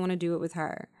 but he doesn't want to do it with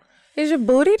her. Is your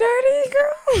booty dirty,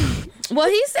 girl? Well,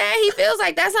 he said he feels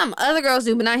like that's something other girls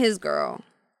do, but not his girl.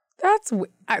 That's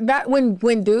that when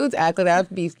dudes act like that,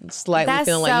 I'd be slightly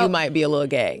feeling like you might be a little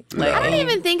gay. Like, I don't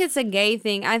even think it's a gay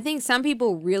thing. I think some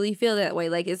people really feel that way.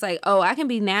 Like, it's like, oh, I can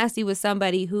be nasty with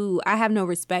somebody who I have no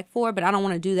respect for, but I don't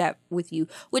want to do that with you,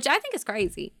 which I think is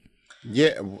crazy.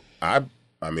 Yeah, I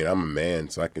mean, I'm a man,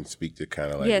 so I can speak to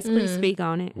kind of like yes, please speak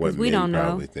on it, what because we men don't know.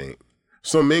 probably think.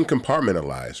 So men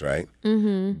compartmentalize, right?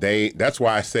 Mm-hmm. That's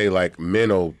why I say like men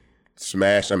will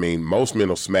smash. I mean, most men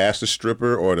will smash the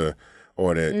stripper or the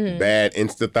bad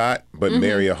Insta thought, but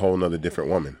marry a whole nother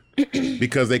different woman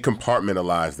because they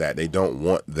compartmentalize that. They don't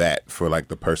want that for like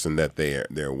the person that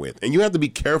they're with. And you have to be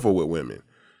careful with women.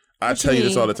 I tell you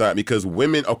this all the time because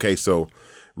women. Okay, so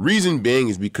reason being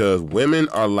is because women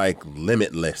are like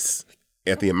limitless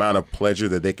at the amount of pleasure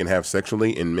that they can have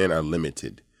sexually, and men are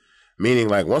limited. Meaning,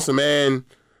 like, once a man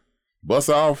busts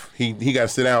off, he got to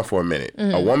sit down for a minute.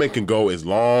 A woman can go as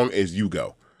long as you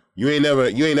go. You ain't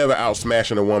never out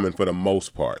smashing a woman for the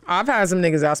most part. I've had some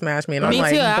niggas out smash me, and I'm Me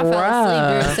like, too. I fell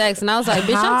asleep during sex, and I was like,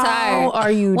 "Bitch, I'm tired. How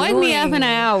are you Wake me up in an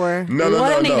hour. No.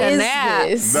 Nigga, nap.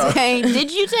 No. Hey,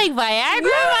 did you take Viagra,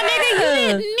 my nigga? You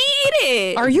didn't need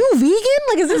it. Are you vegan?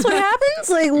 Like, is this what happens?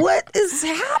 Like, what is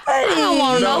happening? I don't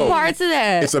want no parts of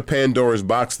that. It's a Pandora's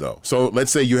box, though. So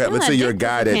let's say you're a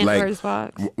guy that like.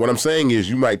 What I'm saying is,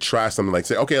 you might try something like,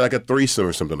 say, okay, like a threesome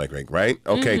or something like that, right?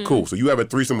 Okay, cool. So you have a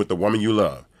threesome with the woman you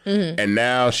love. And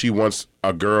now she wants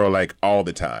a girl like all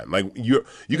the time. Like you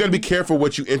got to be careful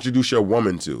what you introduce your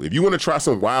woman to. If you want to try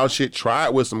some wild shit, try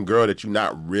it with some girl that you're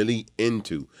not really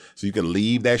into, so you can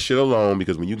leave that shit alone.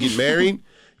 Because when you get married,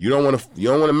 you don't want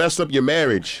to mess up your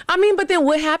marriage. I mean, but then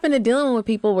what happened to dealing with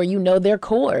people where you know their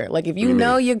core? Like if you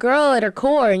know your girl at her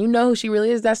core and you know who she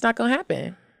really is, that's not gonna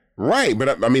happen. Right,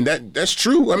 but I mean that's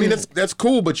true. I mean that's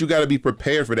cool, but you got to be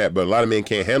prepared for that. But a lot of men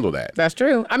can't handle that. That's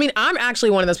true. I mean, I'm actually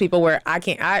one of those people where I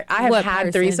can't. I have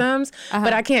had threesomes,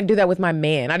 but I can't do that with my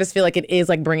man. I just feel like it is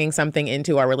like bringing something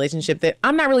into our relationship that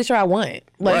I'm not really sure I want.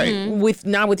 Like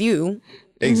not with you.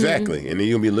 Exactly, and then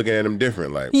you'll be looking at him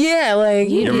different, like like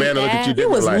your man will look at you different. He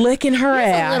was like, licking her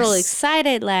ass. A little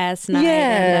excited last night.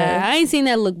 Yeah, I ain't seen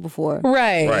that look before.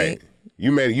 Right.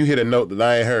 You hit a note that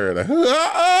I ain't heard. Like,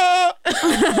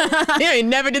 you ain't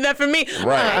never did that for me.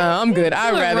 Right. I'm good.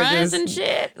 I'd rather runs just and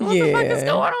shit. What the fuck is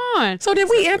going on? So did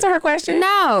we answer her question?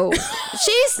 No.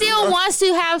 She still wants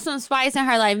to have some spice in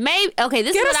her life. Maybe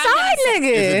this Get is a what side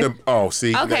nigga.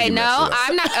 See. Okay, no,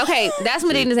 I'm not. Okay, that's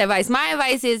Medina's advice. My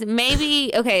advice is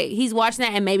maybe, he's watching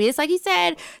that and maybe it's like he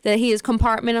said that he is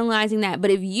compartmentalizing that. But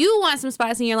if you want some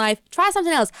spice in your life, try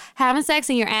something else. Having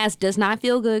sex in your ass does not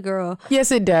feel good, girl.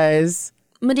 Yes, it does.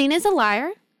 Medina's a liar.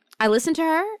 I listened to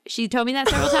her. She told me that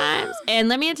several times, and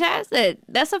let me attest that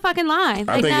that's a fucking lie.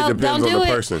 I think it depends on the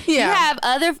person. Yeah.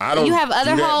 You have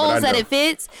other holes that it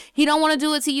fits. He don't want to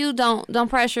do it to you. Don't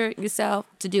pressure yourself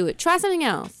to do it. Try something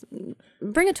else.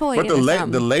 Bring a toy. But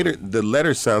the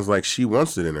letter sounds like she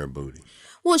wants it in her booty.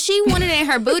 Well, she wanted it in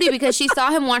her booty because she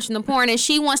saw him watching the porn, and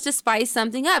she wants to spice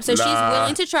something up. So she's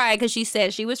willing to try it because she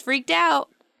said she was freaked out.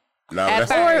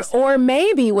 Or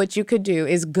maybe what you could do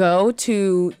is go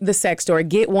to the sex store,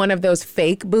 get one of those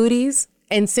fake booties.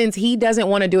 And since he doesn't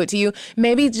want to do it to you,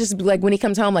 maybe just like when he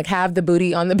comes home, like have the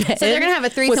booty on the bed. So they're going to have a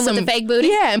threesome with the fake booty?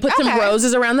 Yeah, and put some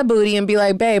roses around the booty and be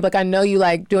like, babe, like I know you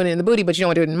like doing it in the booty, but you don't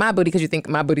want to do it in my booty because you think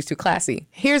my booty's too classy.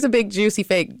 Here's a big, juicy,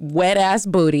 fake, wet-ass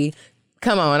booty.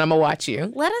 Come on, I'm going to watch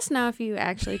you. Let us know if you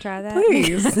actually try that.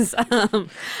 Please. I'm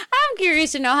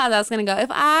curious to know how that's going to go. If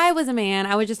I was a man,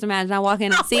 I would just imagine I walk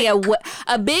in and see a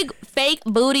big fake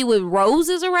booty with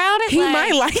roses around it. He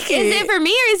might like it. Is it for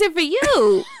me or is it for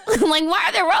you? Like, why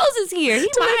are there roses here? He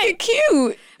might. Make it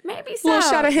cute. Maybe so. Little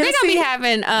shot of They're going to be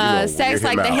having sex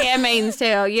like the Handmaid's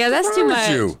Tale. Yeah, that's too much.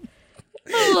 A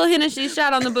little Hennessy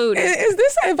shot on the booty. Is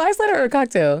this an advice letter or a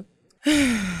cocktail?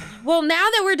 Well, now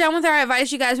that we're done with our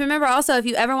advice, you guys, remember also if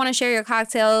you ever want to share your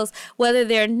cocktails, whether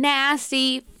they're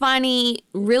nasty, funny,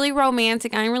 really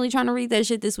romantic. I ain't really trying to read that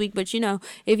shit this week, but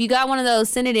if you got one of those,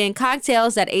 send it in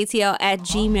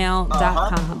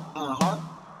cocktails@atl@gmail.com.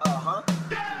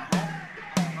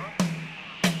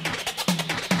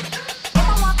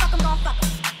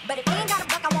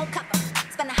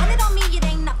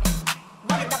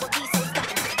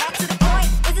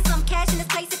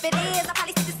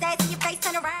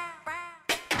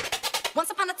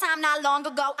 Not long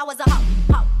ago, I was a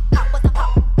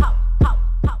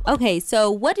Okay, so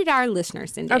what did our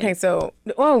listeners send in? Okay, so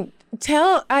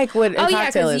tell Ike what a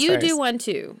cocktail is. You do one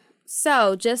too.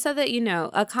 So, just so that you know,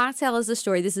 a cocktail is a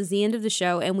story. This is the end of the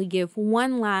show, and we give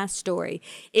one last story.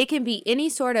 It can be any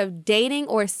sort of dating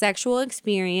or sexual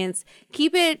experience.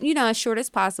 Keep it, as short as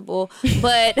possible.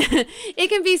 But it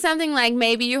can be something like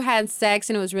maybe you had sex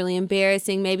and it was really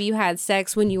embarrassing. Maybe you had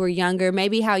sex when you were younger.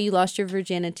 Maybe how you lost your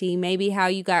virginity. Maybe how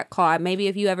you got caught. Maybe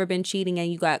if you ever been cheating and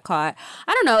you got caught.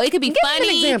 I don't know. It could be funny. Give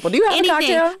me an example. Do you have anything.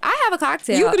 A cocktail? I have a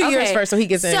cocktail. You can do yours first so he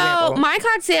gets an example. So, my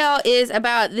cocktail is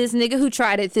about this nigga who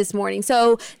tried it this morning. morning.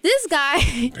 So this guy,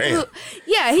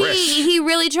 he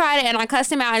really tried it, and I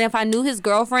cussed him out. And if I knew his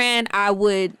girlfriend, I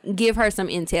would give her some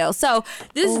intel. So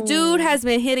this dude has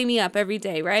been hitting me up every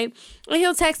day, right? And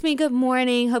he'll text me, "Good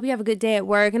morning, hope you have a good day at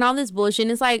work," and all this bullshit.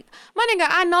 And it's like, my nigga,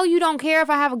 I know you don't care if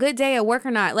I have a good day at work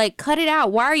or not. Like, cut it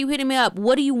out. Why are you hitting me up?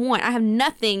 What do you want? I have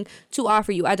nothing to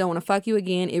offer you. I don't want to fuck you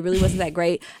again. It really wasn't that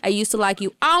great. I used to like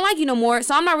you. I don't like you no more,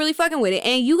 so I'm not really fucking with it.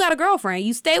 And you got a girlfriend.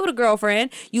 You stay with a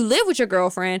girlfriend. You live with your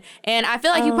girlfriend. And I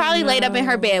feel like you probably laid up in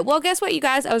her bed. Well, guess what, you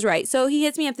guys? I was right. So he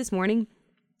hits me up this morning.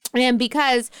 And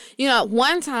because,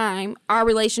 one time our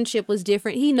relationship was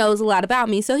different, he knows a lot about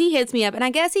me. So he hits me up, and I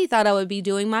guess he thought I would be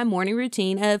doing my morning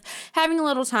routine of having a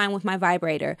little time with my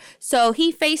vibrator. So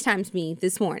he FaceTimes me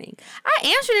this morning. I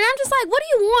answered it. I'm just like, what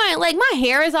do you want? Like, my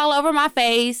hair is all over my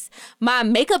face. My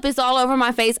makeup is all over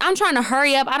my face. I'm trying to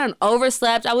hurry up. I done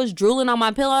overslept. I was drooling on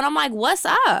my pillow, and I'm like, what's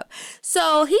up?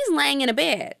 So he's laying in a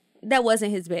bed. That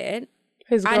wasn't his bed.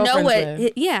 I know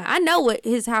what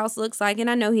his house looks like, and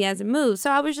I know he hasn't moved.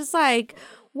 So I was just like,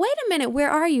 wait a minute,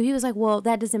 where are you? He was like, well,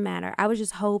 that doesn't matter. I was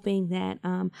just hoping that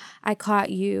I caught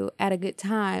you at a good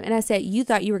time. And I said, you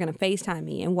thought you were going to FaceTime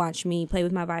me and watch me play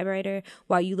with my vibrator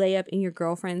while you lay up in your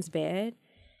girlfriend's bed?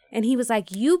 And he was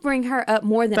like, you bring her up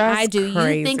more than I do.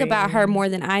 Crazy. You think about her more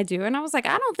than I do. And I was like,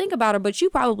 I don't think about her, but you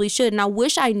probably should. And I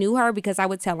wish I knew her because I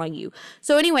would tell on you.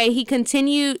 So anyway, he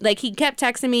continued, he kept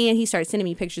texting me, and he started sending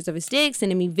me pictures of his dick,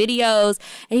 sending me videos.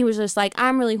 And he was just like,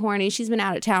 I'm really horny. She's been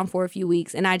out of town for a few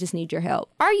weeks, and I just need your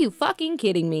help. Are you fucking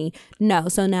kidding me? No.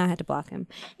 So now I had to block him.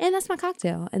 And that's my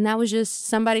cocktail. And that was just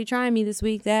somebody trying me this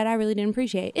week that I really didn't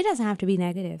appreciate. It doesn't have to be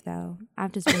negative, though.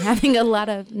 I've just been having a lot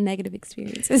of negative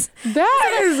experiences.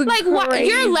 That is like, what?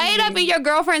 You're laid up in your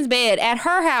girlfriend's bed at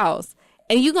her house,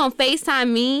 and you gonna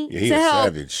FaceTime me to help?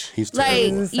 Savage. He's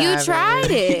like, you tried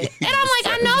it, and I'm like,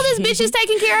 I know this bitch is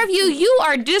taking care of you. You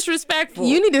are disrespectful.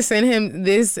 You need to send him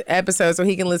this episode so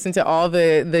he can listen to all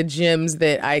the gems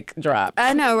that Ike dropped.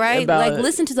 I know, right? Like,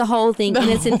 listen to the whole thing in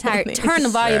its entirety. Turn the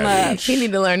volume up. He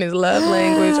need to learn his love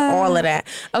language, all of that.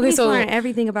 Okay, so learn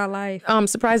everything about life.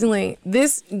 Surprisingly,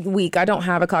 this week I don't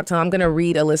have a cocktail. I'm gonna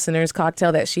read a listener's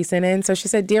cocktail that she sent in. So she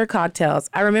said, "Dear Cocktails,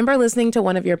 I remember listening to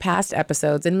one of your past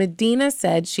episodes, and Medina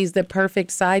said she's the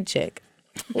perfect side chick."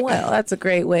 Well, that's a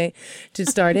great way to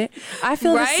start it. I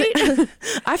feel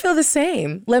I feel the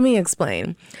same. Let me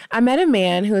explain. I met a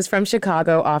man who is from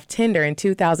Chicago off Tinder in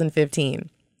 2015.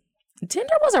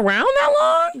 Tinder was around that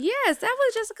long? Yes, that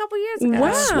was just a couple years ago.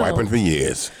 Wow. Swiping for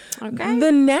years. Okay.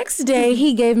 The next day,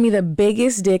 he gave me the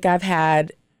biggest dick I've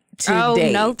had to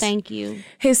date. No, thank you.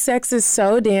 His sex is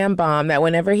so damn bomb that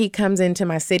whenever he comes into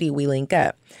my city, we link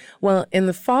up. Well, in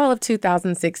the fall of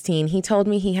 2016, he told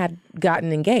me he had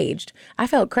gotten engaged. I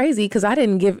felt crazy because I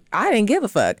didn't give a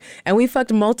fuck, and we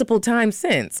fucked multiple times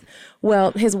since.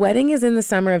 Well, his wedding is in the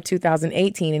summer of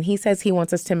 2018, and he says he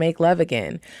wants us to make love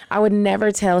again. I would never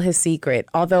tell his secret,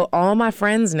 although all my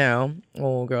friends know.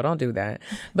 Oh, girl, don't do that.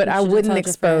 But I wouldn't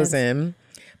expose him.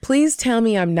 Please tell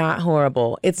me I'm not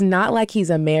horrible. It's not like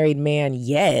he's a married man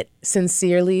yet.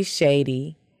 Sincerely,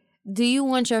 Shady. Do you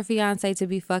want your fiance to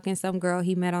be fucking some girl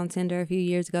he met on Tinder a few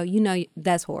years ago? You know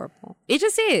that's horrible. It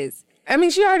just is. I mean,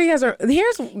 she already has her. You know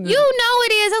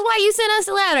it is. That's why you sent us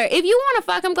a letter. If you want to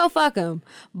fuck him, go fuck him.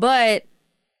 But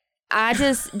I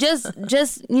just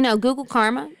Google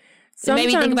karma.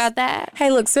 Maybe think about that.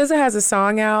 Hey, look, SZA has a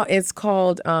song out. It's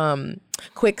called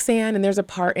Quicksand, and there's a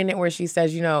part in it where she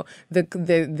says,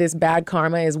 this bad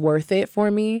karma is worth it for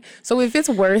me. So if it's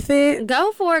worth it,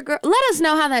 go for it, girl. Let us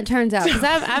know how that turns out, because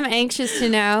I'm anxious to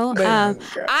know.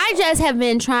 I just have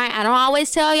been trying. I don't always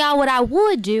tell y'all what I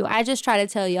would do. I just try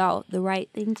to tell y'all the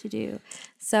right thing to do.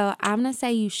 So I'm gonna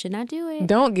say you should not do it.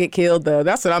 Don't get killed though.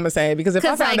 That's what I'm gonna say, because if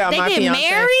I found out my fiance, they get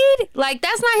married,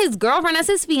 that's not his girlfriend. That's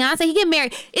his fiance. He get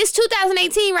married. It's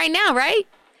 2018 right now, right?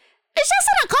 It's just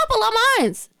in a couple of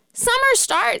months. Summer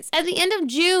starts at the end of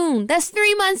June. That's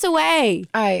 3 months away.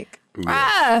 Ike,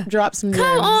 drop some gems.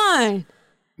 Come on.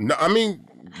 No, I mean,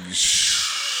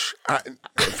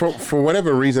 for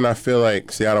whatever reason, I feel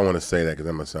like, I don't want to say that because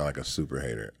I'm going to sound like a super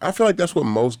hater. I feel like that's what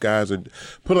most guys are,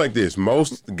 put it like this,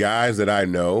 most guys that I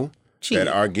know that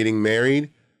are getting married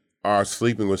are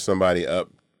sleeping with somebody up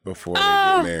before they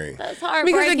get married. That's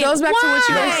heartbreaking. Because it goes back to what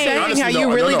you were saying, honestly, how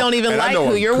you really don't even like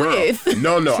who you're with.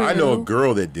 No, I know a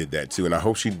girl that did that too, and I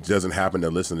hope she doesn't happen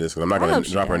to listen to this because I'm not going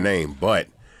to drop her name, but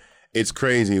it's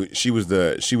crazy. She was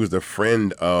the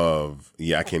friend of,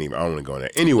 I can't even, I don't want to go in there.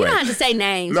 Anyway. You don't have to say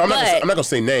names. No, I'm not going to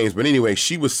say names, but anyway,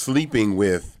 she was sleeping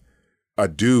with a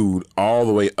dude all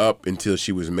the way up until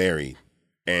she was married.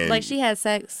 And like she had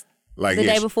sex the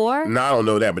day before? No, I don't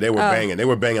know that, but they were banging. They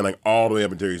were banging like all the way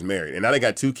up until he was married. And now they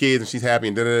got 2 kids and she's happy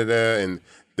and da-da-da-da. And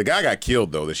The guy got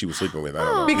killed though that she was sleeping with. I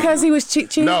don't know because he was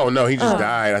cheating. No, he just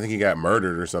died. I think he got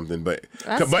murdered or something. But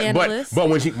scandalous. but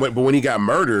when he got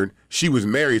murdered, she was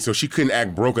married, so she couldn't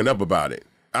act broken up about it.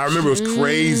 I remember it was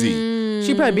crazy.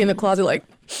 She'd probably be in the closet like.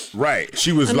 Right,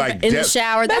 she was like in the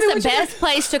shower. That's the best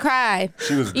place to cry.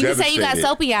 She was. You can say you got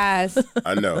soapy eyes.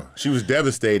 I know she was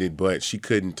devastated, but she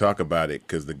couldn't talk about it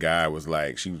because the guy was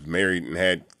like, she was married and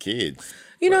had kids.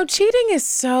 You know, cheating is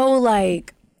so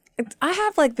like. I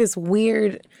have like this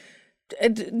weird.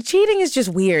 Cheating is just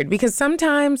weird because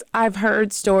sometimes I've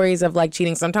heard stories of like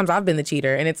cheating. Sometimes I've been the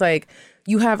cheater, and it's like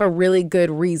you have a really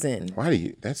good reason. Why do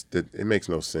you? It makes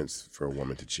no sense for a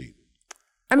woman to cheat.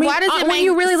 I mean, when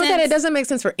you really look at it, it doesn't make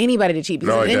sense for anybody to cheat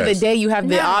because at the end of the day, you have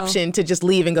the option to just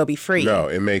leave and go be free. No,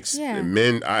 it makes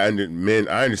men. I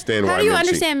understand why. How do you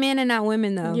understand men and not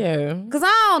women though? Yeah, because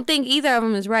I don't think either of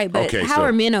them is right. But how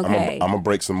are men okay? I'm gonna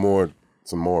break some more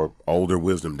older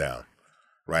wisdom down,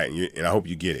 right? And I hope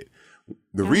you get it.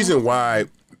 The reason why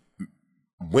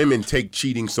women take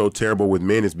cheating so terrible with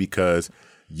men is because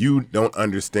you don't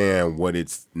understand what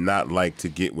it's not like to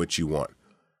get what you want.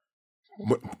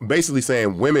 Basically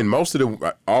saying women,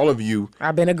 all of you.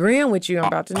 I've been agreeing with you. I'm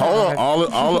about to know.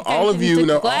 All of you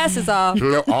know. Glasses off.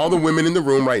 You know, all the women in the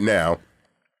room right now,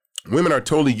 women are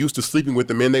totally used to sleeping with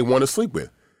the men they want to sleep with.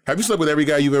 Have you slept with every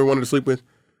guy you've ever wanted to sleep with?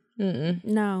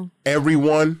 No.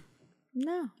 Everyone?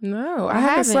 No. I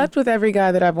haven't slept with every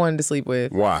guy that I've wanted to sleep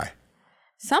with. Why?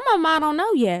 Some of them I don't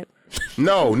know yet.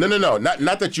 No.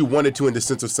 Not that you wanted to in the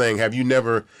sense of saying, have you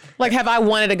never... Like, have I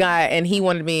wanted a guy and he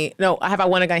wanted me... No, have I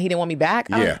wanted a guy and he didn't want me back?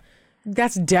 Yeah.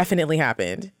 That's definitely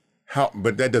happened.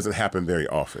 But that doesn't happen very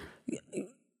often.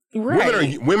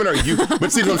 Right. Women are you.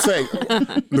 But see what I'm saying?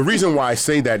 The reason why I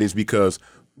say that is because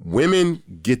women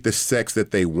get the sex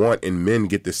that they want and men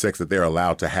get the sex that they're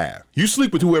allowed to have. You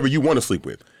sleep with whoever you want to sleep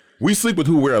with. We sleep with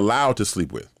who we're allowed to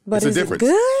sleep with. But it's a difference. It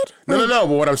good? No.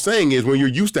 But what I'm saying is when you're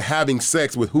used to having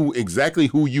sex with exactly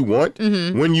who you want,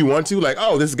 when you want to, like,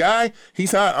 oh, this guy,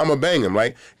 he's hot, I'm going to bang him.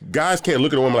 Like, guys can't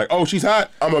look at a woman like, oh, she's hot,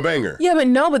 I'm going to bang her. Yeah,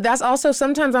 but that's also,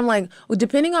 sometimes I'm like, well,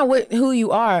 depending on who you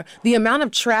are, the amount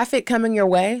of traffic coming your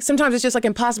way, sometimes it's just like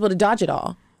impossible to dodge it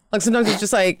all. Like sometimes it's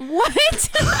just like what?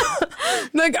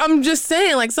 Like I'm just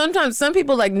saying, like sometimes some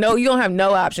people like no, you don't have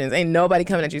no options, ain't nobody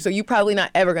coming at you, so you probably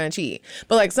not ever gonna cheat.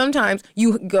 But like sometimes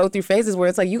you go through phases where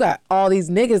it's like you got all these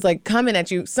niggas like coming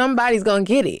at you, somebody's gonna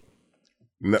get it.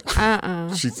 No.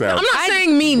 She sounds. I'm not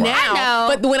saying me now,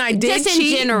 but when I did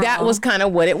cheat, that was kind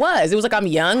of what it was. It was like I'm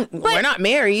young, we're not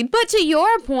married. But to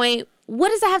your point, what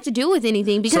does that have to do with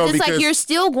anything? Because like you're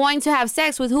still going to have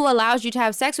sex with who allows you to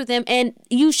have sex with them, and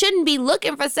you shouldn't be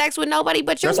looking for sex with nobody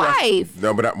but your wife.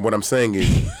 No, but what I'm saying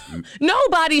is...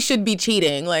 nobody should be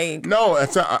cheating. Like no,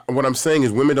 that's not, what I'm saying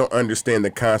is women don't understand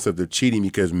the concept of cheating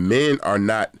because men are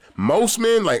not... Most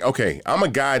men, like, okay, I'm a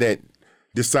guy that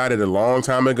decided a long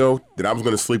time ago that I was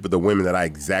going to sleep with the women that I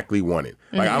exactly wanted.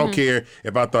 Like, I don't care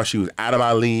if I thought she was out of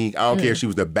my league. I don't care if she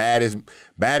was the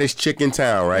baddest chick in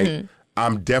town, right?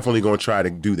 I'm definitely going to try to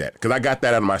do that because I got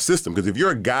that out of my system. Because if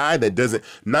you're a guy that doesn't,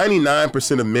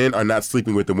 99% of men are not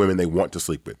sleeping with the women they want to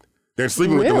sleep with. They're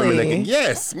sleeping with the women they can.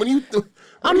 Yes. What are you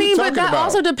I mean, but that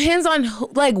also depends on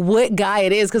like what guy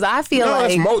it is, because I feel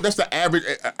that's the average.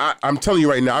 I'm telling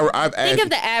you right now. I've asked. Think of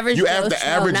the average. You ask the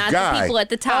average not guy. The people at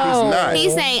the top.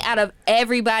 He's saying out of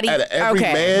everybody. Out of every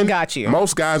man, got you.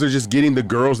 Most guys are just getting the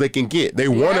girls they can get. They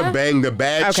want to bang the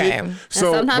bad chick.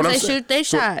 So sometimes they shoot their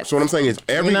shots. So what I'm saying is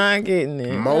You're not getting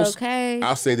it. Most.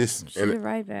 I'll say this. Shoot it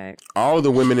right back. All of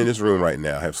the women in this room right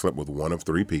now have slept with one of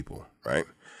three people. Right?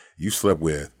 You slept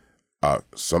with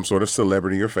some sort of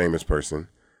celebrity or famous person,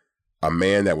 a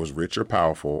man that was rich or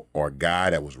powerful, or a guy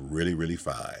that was really, really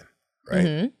fine,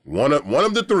 right? One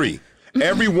of the three.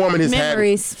 Every woman has had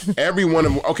every one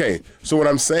of. Okay, so what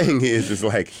I'm saying is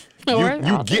like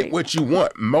you get what you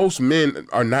want. Most men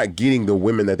are not getting the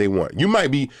women that they want. You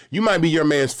might be your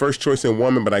man's first choice in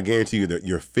woman, but I guarantee you that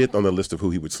you're fifth on the list of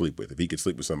who he would sleep with if he could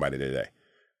sleep with somebody today.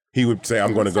 He would say,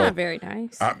 "I'm going to go." Not very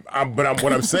nice.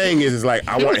 What I'm saying is like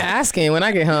I want. Asking when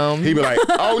I get home. He'd be like,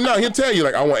 "Oh no," he'll tell you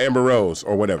like, "I want Amber Rose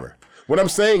or whatever." What I'm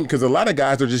saying, because a lot of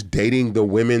guys are just dating the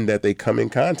women that they come in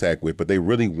contact with, but they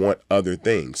really want other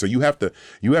things. So you have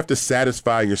to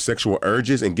satisfy your sexual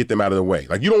urges and get them out of the way.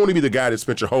 Like you don't want to be the guy that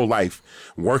spent your whole life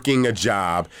working a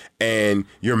job and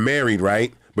you're married,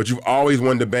 right? But you've always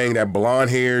wanted to bang that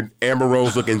blonde-haired, Amber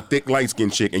Rose-looking, thick,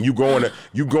 light-skinned chick, and you go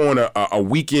on a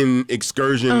weekend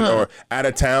excursion or out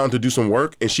of town to do some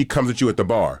work, and she comes at you at the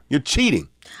bar. You're cheating.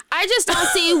 I just don't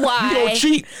see why. You don't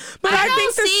cheat. But I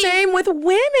think the same with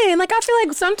women. Like, I feel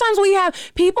like sometimes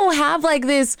people have like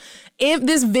this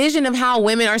vision of how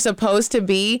women are supposed to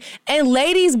be, and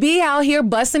ladies be out here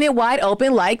busting it wide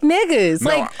open like niggas.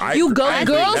 No,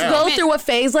 Girls go through a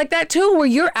phase like that too, where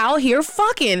you're out here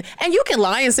fucking, and you can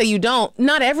lie and say you don't.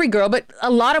 Not every girl, but a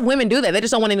lot of women do that. They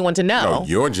just don't want anyone to know. No,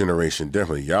 your generation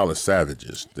definitely, y'all are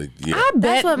savages. I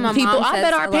bet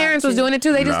our parents was doing it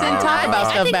too. They just didn't talk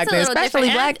about stuff back then,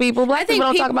 especially black people. Black people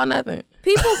don't talk about nothing.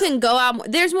 People can go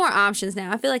out. There's more options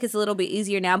now. I feel like it's a little bit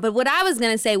easier now. But what I was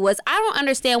going to say was, I don't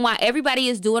understand why everybody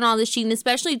is doing all this cheating,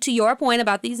 especially to your point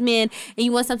about these men, and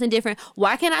you want something different.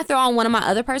 Why can't I throw on one of my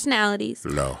other personalities?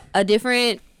 No. A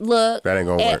different look. That ain't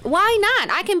going to work. Why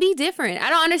not? I can be different. I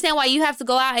don't understand why you have to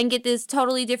go out and get this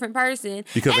totally different person.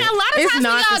 Because and a lot of times when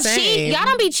y'all cheat, y'all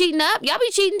don't be cheating up. Y'all be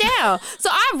cheating down.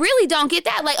 So I really don't get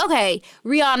that. Like, okay,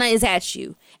 Rihanna is at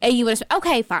you. And you would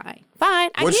okay, fine. I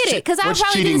get it. Because I probably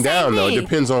cheating do the same down, though? thing. It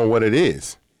depends on what it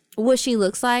is. What she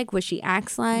looks like, what she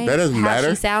acts like. That doesn't matter.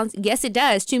 How she sounds. Yes, it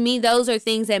does. To me, those are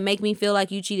things that make me feel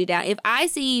like you cheated down. If I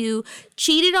see you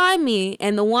cheated on me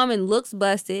and the woman looks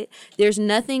busted, there's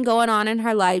nothing going on in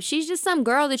her life. She's just some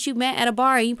girl that you met at a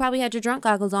bar and you probably had your drunk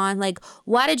goggles on. Like,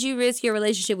 why did you risk your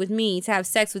relationship with me to have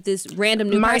sex with this random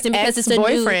new person? Because it's a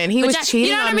boyfriend. He was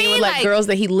cheating on me with like girls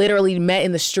that he literally met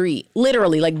in the street.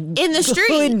 Literally, like in the street.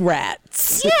 Hood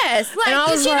rats. Yes. Like, you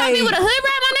cheated on me with a hood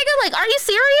rat, my nigga? Like, are you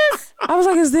serious? I was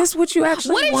like, is this what you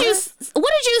actually want? What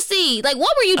did you see? Like,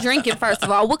 what were you drinking, first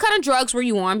of all? What kind of drugs were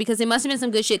you on? Because it must have been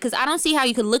some good shit. Because I don't see how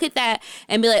you could look at that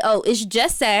and be like, oh, it's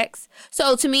just sex.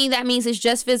 So to me, that means it's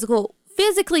just physical.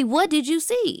 Physically, what did you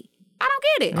see? I don't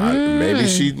get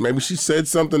Mm. it. Maybe she said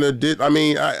something that did. I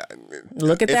mean,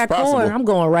 look at that core. I'm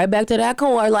going right back to that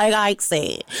core, like Ike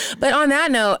said. But on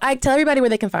that note, Ike, tell everybody where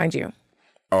they can find you.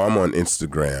 Oh, I'm on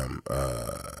Instagram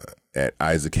at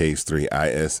Isaac Hayes 3,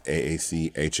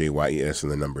 ISAACHAYES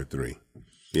and the number 3.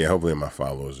 Yeah, hopefully my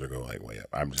followers are going like way up.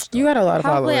 I'm just you got a lot of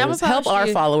followers. Help our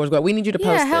followers go. We need you to post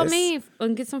this. Yeah, help me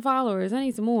and get some followers. I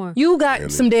need some more. You got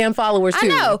some damn followers too. I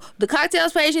know. The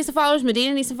Cocktails page needs some followers.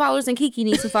 Medina needs some followers, and Kiki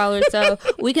needs some followers. So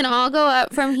we can all go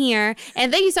up from here.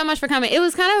 And thank you so much for coming. It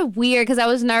was kind of weird because I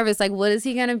was nervous. Like, what is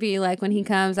he gonna be like when he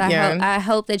comes? I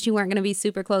hope that you weren't gonna be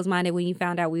super close-minded when you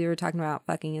found out we were talking about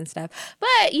fucking and stuff. But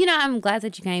I'm glad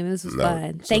that you came. This was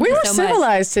fun. Thank you so much. We were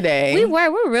civilized today. We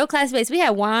were real classy based. We had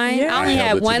wine. Yeah. I only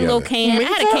had one little can. I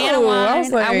had a can of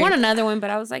wine. I want another one, but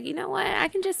I was like, you know what? I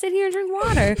can just sit here and drink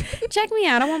water. Check me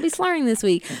out. I won't be slurring this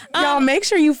week. Y'all, make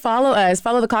sure you follow us.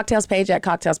 Follow the Cocktails page at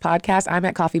Cocktails Podcast. I'm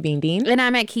at Coffee Bean Dean. And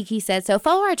I'm at Kiki Said So.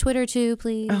 Follow our Twitter too,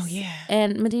 please. Oh, yeah.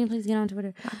 And Medina, please get on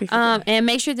Twitter. And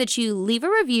make sure that you leave a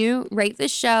review, rate the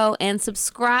show, and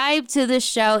subscribe to the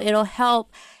show. It'll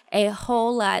help a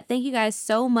whole lot. Thank you guys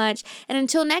so much. And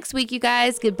until next week, you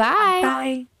guys, goodbye.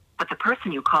 Bye. But the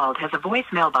person you called has a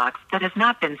voicemail box that has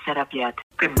not been set up yet.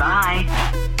 Goodbye.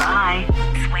 Bye.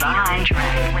 Bye.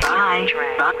 Bye.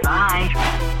 Bye.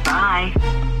 Bye.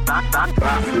 Bye.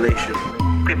 Population.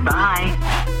 Goodbye.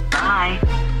 Bye.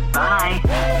 Bye.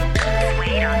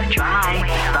 Wait on the drive.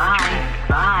 Bye.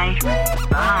 Bye.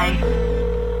 Bye.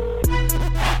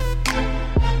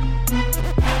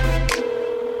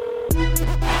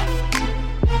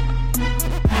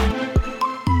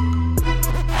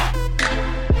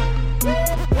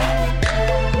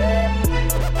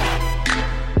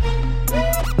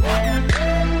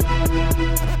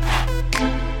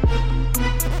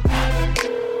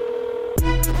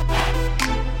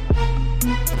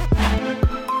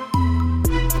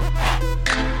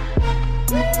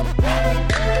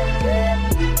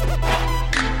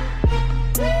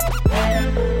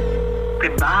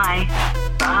 Goodbye.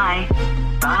 Bye.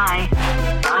 Bye.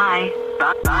 Bye.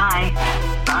 Bye.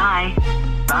 Bye.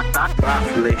 Bye.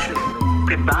 Population.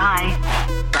 Goodbye.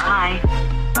 Bye.